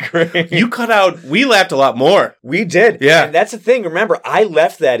so great. You cut out, we laughed a lot more. We did. Yeah. And that's the thing. Remember, I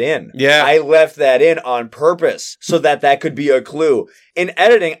left that in. Yeah. I left that in on purpose so that could be a clue. In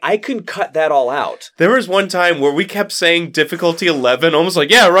editing, I can cut that all out. There was one time where we kept saying difficulty 11, almost like,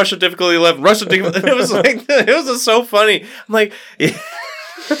 Russia difficulty 11, Russia difficulty. It was like, it was just so funny. I'm like,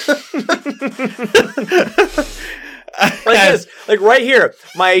 like this, like right here,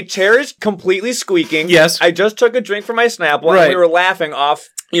 my chair is completely squeaking. Yes. I just took a drink from my Snapple and we were laughing off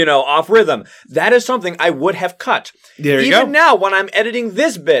rhythm. That is something I would have cut. There you go. Even now, when I'm editing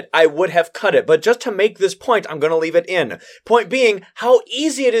this bit, I would have cut it. But just to make this point, I'm going to leave it in. Point being, how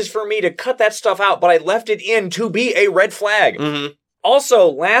easy it is for me to cut that stuff out, but I left it in to be a red flag. Also,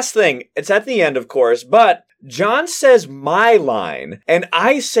 last thing, it's at the end, of course, but John says my line, and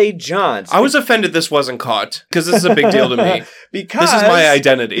I say John's. I was offended this wasn't caught, because this is a big deal to me. Because this is my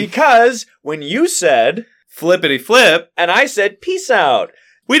identity. Because when you said flippity flip, and I said peace out.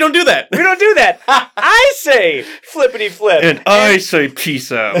 We don't do that. We don't do that. I say flippity flip. And I say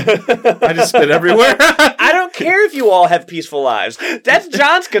peace out. I just spit everywhere. I don't care if you all have peaceful lives. That's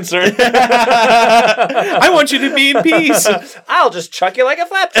John's concern. I want you to be in peace. I'll just chuck you like a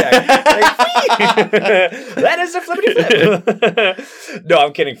flapjack. That is a flippity flip. No,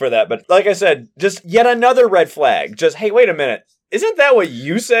 I'm kidding for that. But like I said, just yet another red flag. Just, hey, wait a minute. Isn't that what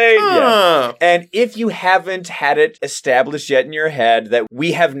you say? Yeah. And if you haven't had it established yet in your head that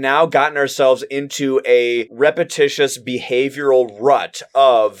we have now gotten ourselves into a repetitious behavioral rut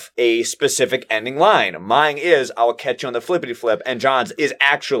of a specific ending line. Mine is, I'll catch you on the flippity flip, and John's is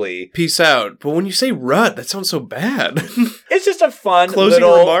actually peace out. But when you say rut, that sounds so bad. It's just a fun closing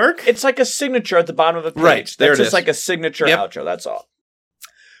remark? It's like a signature at the bottom of the page. Right, there it is. It's just like a signature outro, that's all.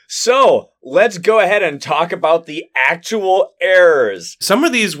 So, let's go ahead and talk about the actual errors. Some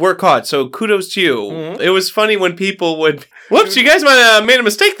of these were caught, so kudos to you. It was funny when people would, whoops, you guys might have made a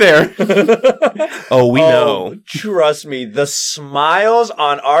mistake there. Oh, we know. Trust me, the smiles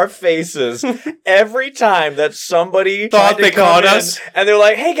on our faces every time that somebody thought they caught us. And they're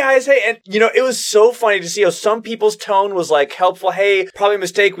like, hey guys, hey. And, it was so funny to see how some people's tone was like helpful. Hey, probably a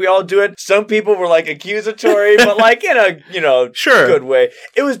mistake. We all do it. Some people were like accusatory, but like in a, sure, good way.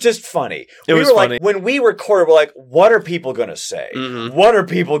 It was just funny. It was funny. Like, when we recorded, we're like, what are people going to say? What are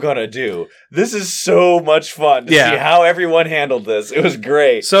people going to do? This is so much fun to see how everyone handled this. It was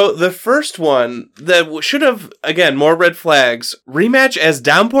great. So the first one that should have, again, more red flags, rematch as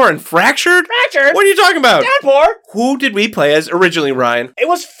Downpour and Fractured? Fractured? What are you talking about? Downpour? Who did we play as originally, Ryan? It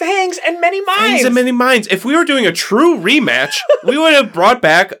was Fangs and Many Minds. Fangs and Many Minds. If we were doing a true rematch, we would have brought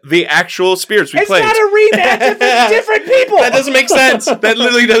back the actual spirits we played. It's not a rematch if it's different people. That doesn't make sense. That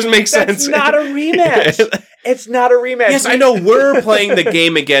literally doesn't make sense. That's not a rematch. It's not a rematch. Yes, I know we're playing the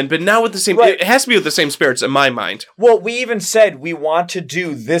game again, but not with the same... Right. It has to be with the same spirits in my mind. Well, we even said we want to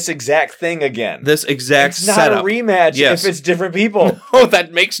do this exact thing again. This exact setup. It's not a rematch if it's different people. Oh,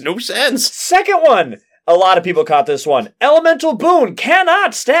 that makes no sense. Second one. A lot of people caught this one. Elemental Boon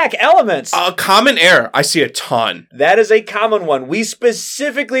cannot stack elements. Common error. I see a ton. That is a common one. We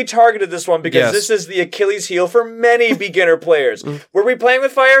specifically targeted this one because this is the Achilles heel for many beginner players. Were we playing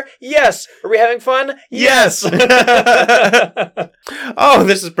with fire? Yes. Were we having fun? Yes. Oh,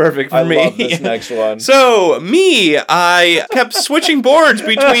 this is perfect for me. I love this next one. So, I kept switching boards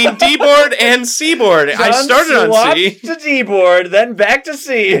between D board and C board. I started on C. to D board, then back to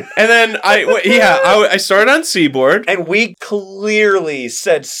C. And then I started on C board. And we clearly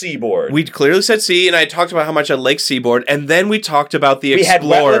said C board. We clearly said C, and I talked about how much I like C board, and then we talked about the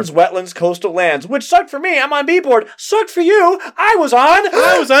Explorer. We had wetlands, coastal lands, which sucked for me. I'm on B board. Sucked for you. I was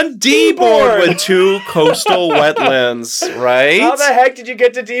on D board with 2 coastal wetlands, right? How the heck did you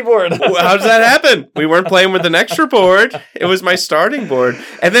get to D board? How does that happen? We weren't playing with an extra board. It was my starting board.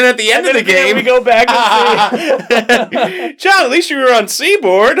 And then at the end of the game, we go back to C. John, at least you were on C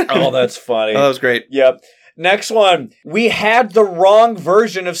board. Oh, that's funny. Oh, that was great. Yep. Next one. We had the wrong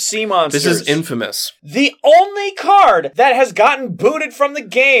version of Sea Monsters. This is infamous. The only card that has gotten booted from the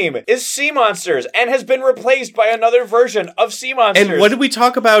game is Sea Monsters and has been replaced by another version of Sea Monsters. And what did we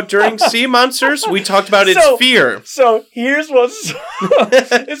talk about during Sea Monsters? We talked about its fear. So here's what's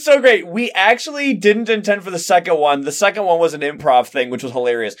it's so great. We actually didn't intend for the second one. The second one was an improv thing, which was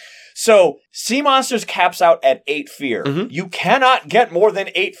hilarious. So, Sea Monsters caps out at 8 fear. You cannot get more than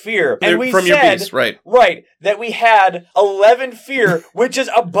 8 fear. And we from said, your beast, right, that we had 11 fear, which is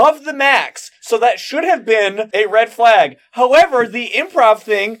above the max. So that should have been a red flag. However, the improv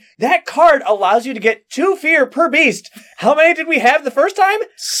thing, that card allows you to get 2 fear per beast. How many did we have the first time?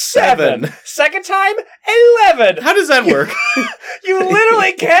 7. Second time? 11. How does that work? You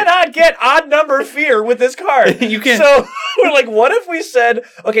literally cannot get odd number fear with this card. You can't. So we're like, what if we said,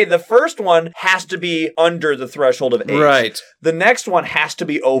 okay, the first one has to be under the threshold of 8. Right. The next one has to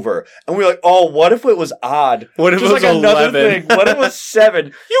be over. And we're like, oh, what if it was odd? What if it was 11? What if it was 7?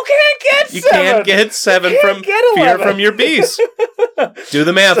 You can't get 7. You can't get 7 from fear from your beast. Do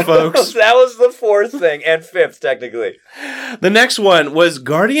the math, folks. That was the 4th thing, and 5th, technically. The next one was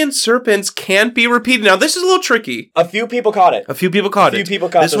Guardian Serpents can't be repeated. Now, this is a little tricky. A few people caught it. A few people caught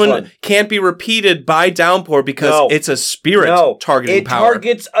this one. Can't be repeated by Downpour because it's a spirit targeting power. It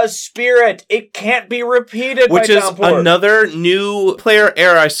targets a spirit. It can't be repeated by Downpour. Which is another new player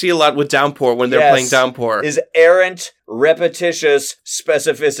error I see a lot with Downpour when they're playing Downpour. Is errant, repetitious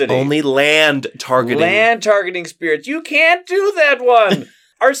specificity. Only land targeting. Land targeting spirits. You can't do that one.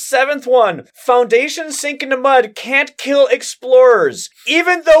 Our 7th one, Foundation Sink into Mud can't kill explorers.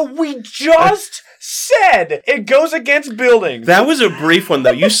 Even though we just said it goes against buildings. That was a brief one,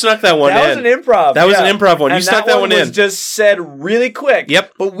 though. You snuck that one in. That was an improv. That was an improv one. You snuck that one in. And that one was just said really quick.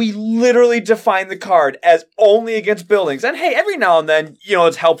 Yep. But we literally defined the card as only against buildings. And hey, every now and then,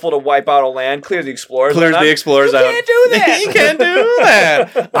 it's helpful to wipe out a land, clear the explorers. Clears the explorers out. You can't do that. You can't do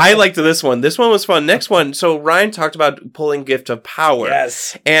that. I liked this one. This one was fun. Next one. So Ryan talked about pulling Gift of Power.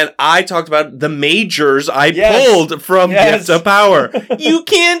 Yes. And I talked about the majors I pulled from Gift of Power. You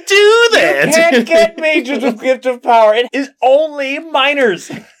can't do that. You can't get majors with Gift of Power. It is only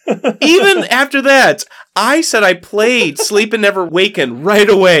minors. Even after that, I said I played Sleep and Never Waken right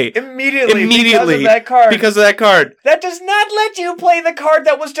away. Immediately. Because of that card. Because of that card. That does not let you play the card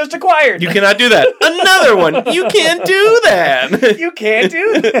that was just acquired. You cannot do that. Another one. You can't do that. You can't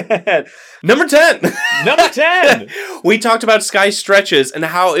do that. Number 10. Number 10. We talked about Sky Stretches and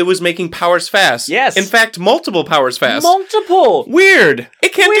how it was making powers fast. Yes. In fact, multiple powers fast. Multiple. Weird.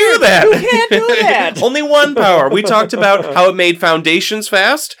 It can't do that. You can't do that. Only one power. We talked about how it made Foundations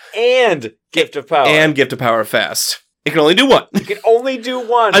fast. And Gift of Power. And Gift of Power fast. It can only do one. You can only do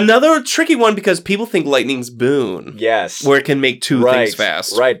one. Another tricky one because people think Lightning's Boon. Yes. Where it can make 2 things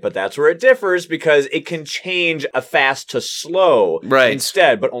fast. Right, but that's where it differs because it can change a fast to slow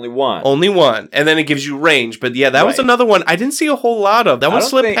instead, but only one. Only one. And then it gives you range. But yeah, that was another one I didn't see a whole lot of. That one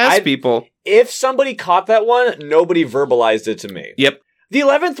slipped past people. If somebody caught that one, nobody verbalized it to me. Yep. The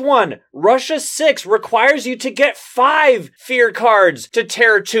 11th one, Russia 6, requires you to get 5 fear cards to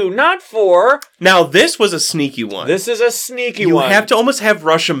Terror 2, not 4. Now, this was a sneaky one. This is a sneaky one. You have to almost have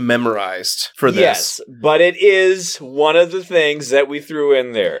Russia memorized for this. Yes, but it is one of the things that we threw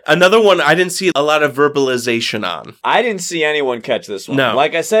in there. Another one I didn't see a lot of verbalization on. I didn't see anyone catch this one. No.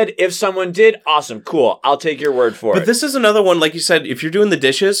 Like I said, if someone did, awesome, cool. I'll take your word for it. But this is another one, like you said, if you're doing the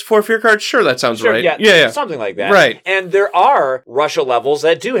dishes, 4 fear cards, sure, that sounds right. Yeah, something like that. Right. And there are Russia levels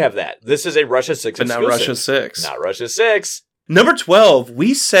that do have that. This is a Russia 6 exclusive. But not Russia 6. Not Russia 6. Number 12,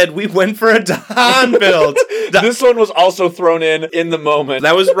 we said we went for a Dahan build. This one was also thrown in the moment.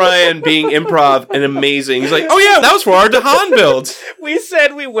 That was Ryan being improv and amazing. He's like, oh yeah, that was for our Dahan build. We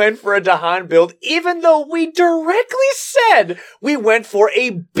said we went for a Dahan build, even though we directly said we went for a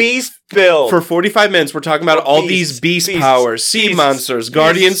beast build. For 45 minutes, we're talking about all these beast powers, sea monsters,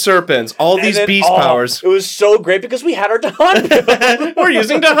 guardian serpents, all these beast powers. It was so great because we had our Dahan build. We're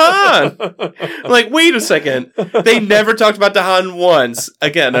using Dahan. Like, wait a second. They never talked about Dahan once.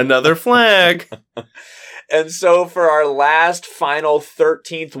 Again, another flag. And so for our last final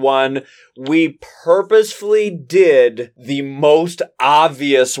 13th one, we purposefully did the most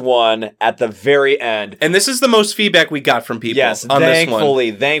obvious one at the very end. And this is the most feedback we got from people on this one.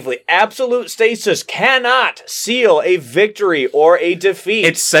 Thankfully. Absolute stasis cannot seal a victory or a defeat.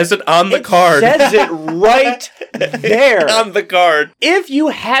 It says it on the card. It says it right there. On the card. If you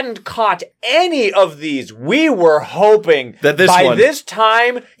hadn't caught any of these, we were hoping that by this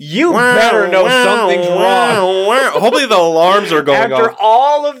time, you better know something's wrong. Hopefully the alarms are going off. After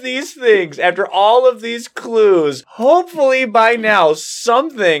all of these things, after all of these clues, hopefully by now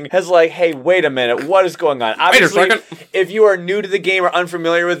something has like, hey, wait a minute, what is going on? Obviously, wait a second. If you are new to the game or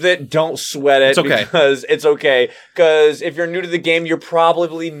unfamiliar with it, don't sweat it. It's okay. Because it's okay. Because if you're new to the game, you're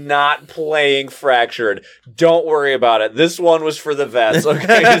probably not playing Fractured. Don't worry about it. This one was for the vets,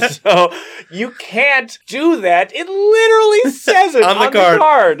 okay? So you can't do that. It literally says it on the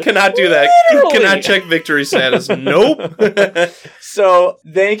card. Cannot do that. Literally. Cannot check victory status. Nope. So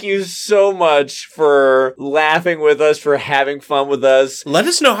thank you so much for laughing with us, for having fun with us. Let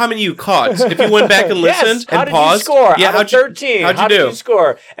us know how many you caught. If you went back and listened and paused. How did you score? Yeah, out of 13. How'd you do? How did you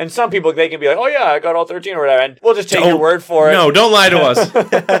score? And some people, they can be like, oh yeah, I got all 13 or whatever. And we'll just take your word for it. No, don't lie to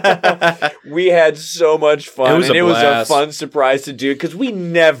us. We had so much fun. It was a fun surprise to do because we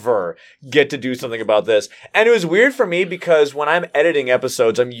never get to do something about this. And it was weird for me because when I'm editing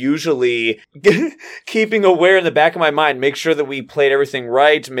episodes, I'm usually keeping aware in the back of my mind, make sure that we played everything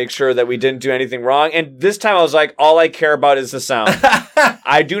right, make sure that we didn't do anything wrong. And this time I was like, all I care about is the sound.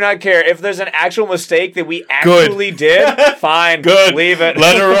 I do not care. If there's an actual mistake that we actually did, fine. Good. Leave it.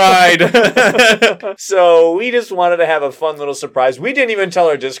 Let it ride. So we just wanted to have a fun little surprise. We didn't even tell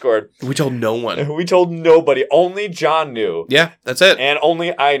our Discord. We told no one. We told nobody. Only John knew. Yeah, that's it. And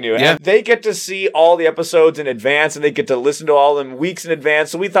only I knew. Yeah. And they get to see all the episodes in advance, and they get to listen to all of them weeks in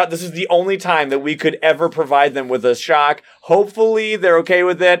advance. So we thought this is the only time that we could ever provide them with a shock. Hopefully they're okay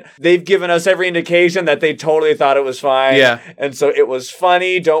with it. They've given us every indication that they totally thought it was fine. Yeah. And so it was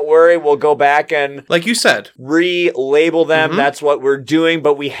funny. Don't worry. We'll go back and, like you said, relabel them. Mm-hmm. That's what we're doing.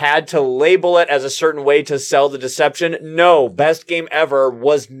 But we had to label it as a certain way to sell the deception. No, Best Game Ever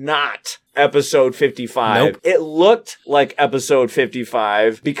was not episode 55. Nope. It looked like episode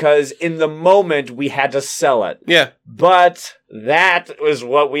 55 because in the moment we had to sell it. Yeah. But that was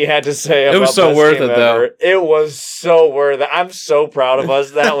what we had to say about it was so Best worth Game it, Ever. though. It was so worth it. I'm so proud of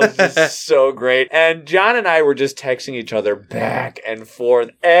us. That was just so great. And John and I were just texting each other back and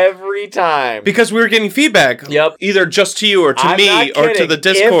forth every time. Because we were getting feedback. Yep. Either just to you or to me or to the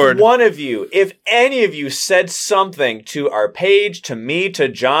Discord. If one of you, if any of you said something to our page, to me, to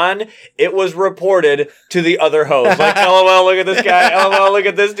John, it was reported to the other host. Like, LOL, look at this guy. LOL, look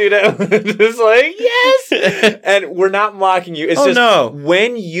at this dude. Just like, yes. And we're not mocking you. It's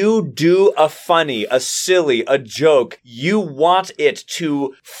when you do a funny, a silly, a joke, you want it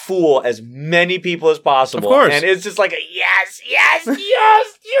to fool as many people as possible. Of course. And it's just like, yes.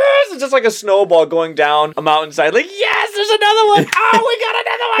 It's just like a snowball going down a mountainside. Like, yes, there's another one. Oh, we got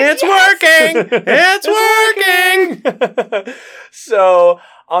another one. It's working. So,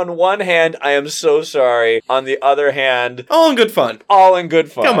 on one hand, I am so sorry. On the other hand, all in good fun.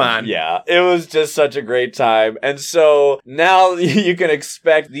 Come on. Yeah, it was just such a great time. And so now you can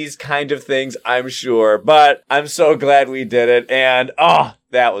expect these kind of things, I'm sure. But I'm so glad we did it. And,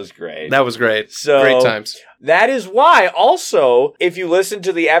 that was great. That was great. So, great times. That is why, also, if you listen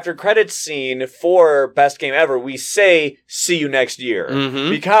to the after credits scene for Best Game Ever, we say, see you next year. Mm-hmm.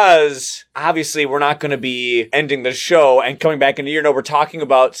 Because, obviously, we're not going to be ending the show and coming back in a year. No, we're talking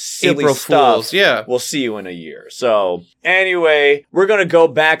about silly April stuff. Fools, yeah. We'll see you in a year. So, anyway, we're going to go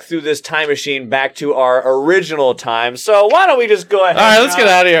back through this time machine back to our original time. So, why don't we just go ahead? All right, let's get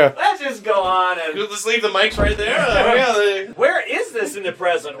out of here. Let's just go on and... Let's leave the mics right there. Where is this in the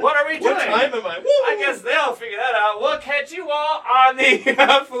present? What are we doing? What time am I? Woo! I guess they'll figure that out. We'll catch you all on the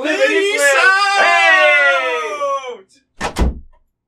Fluidity Slip.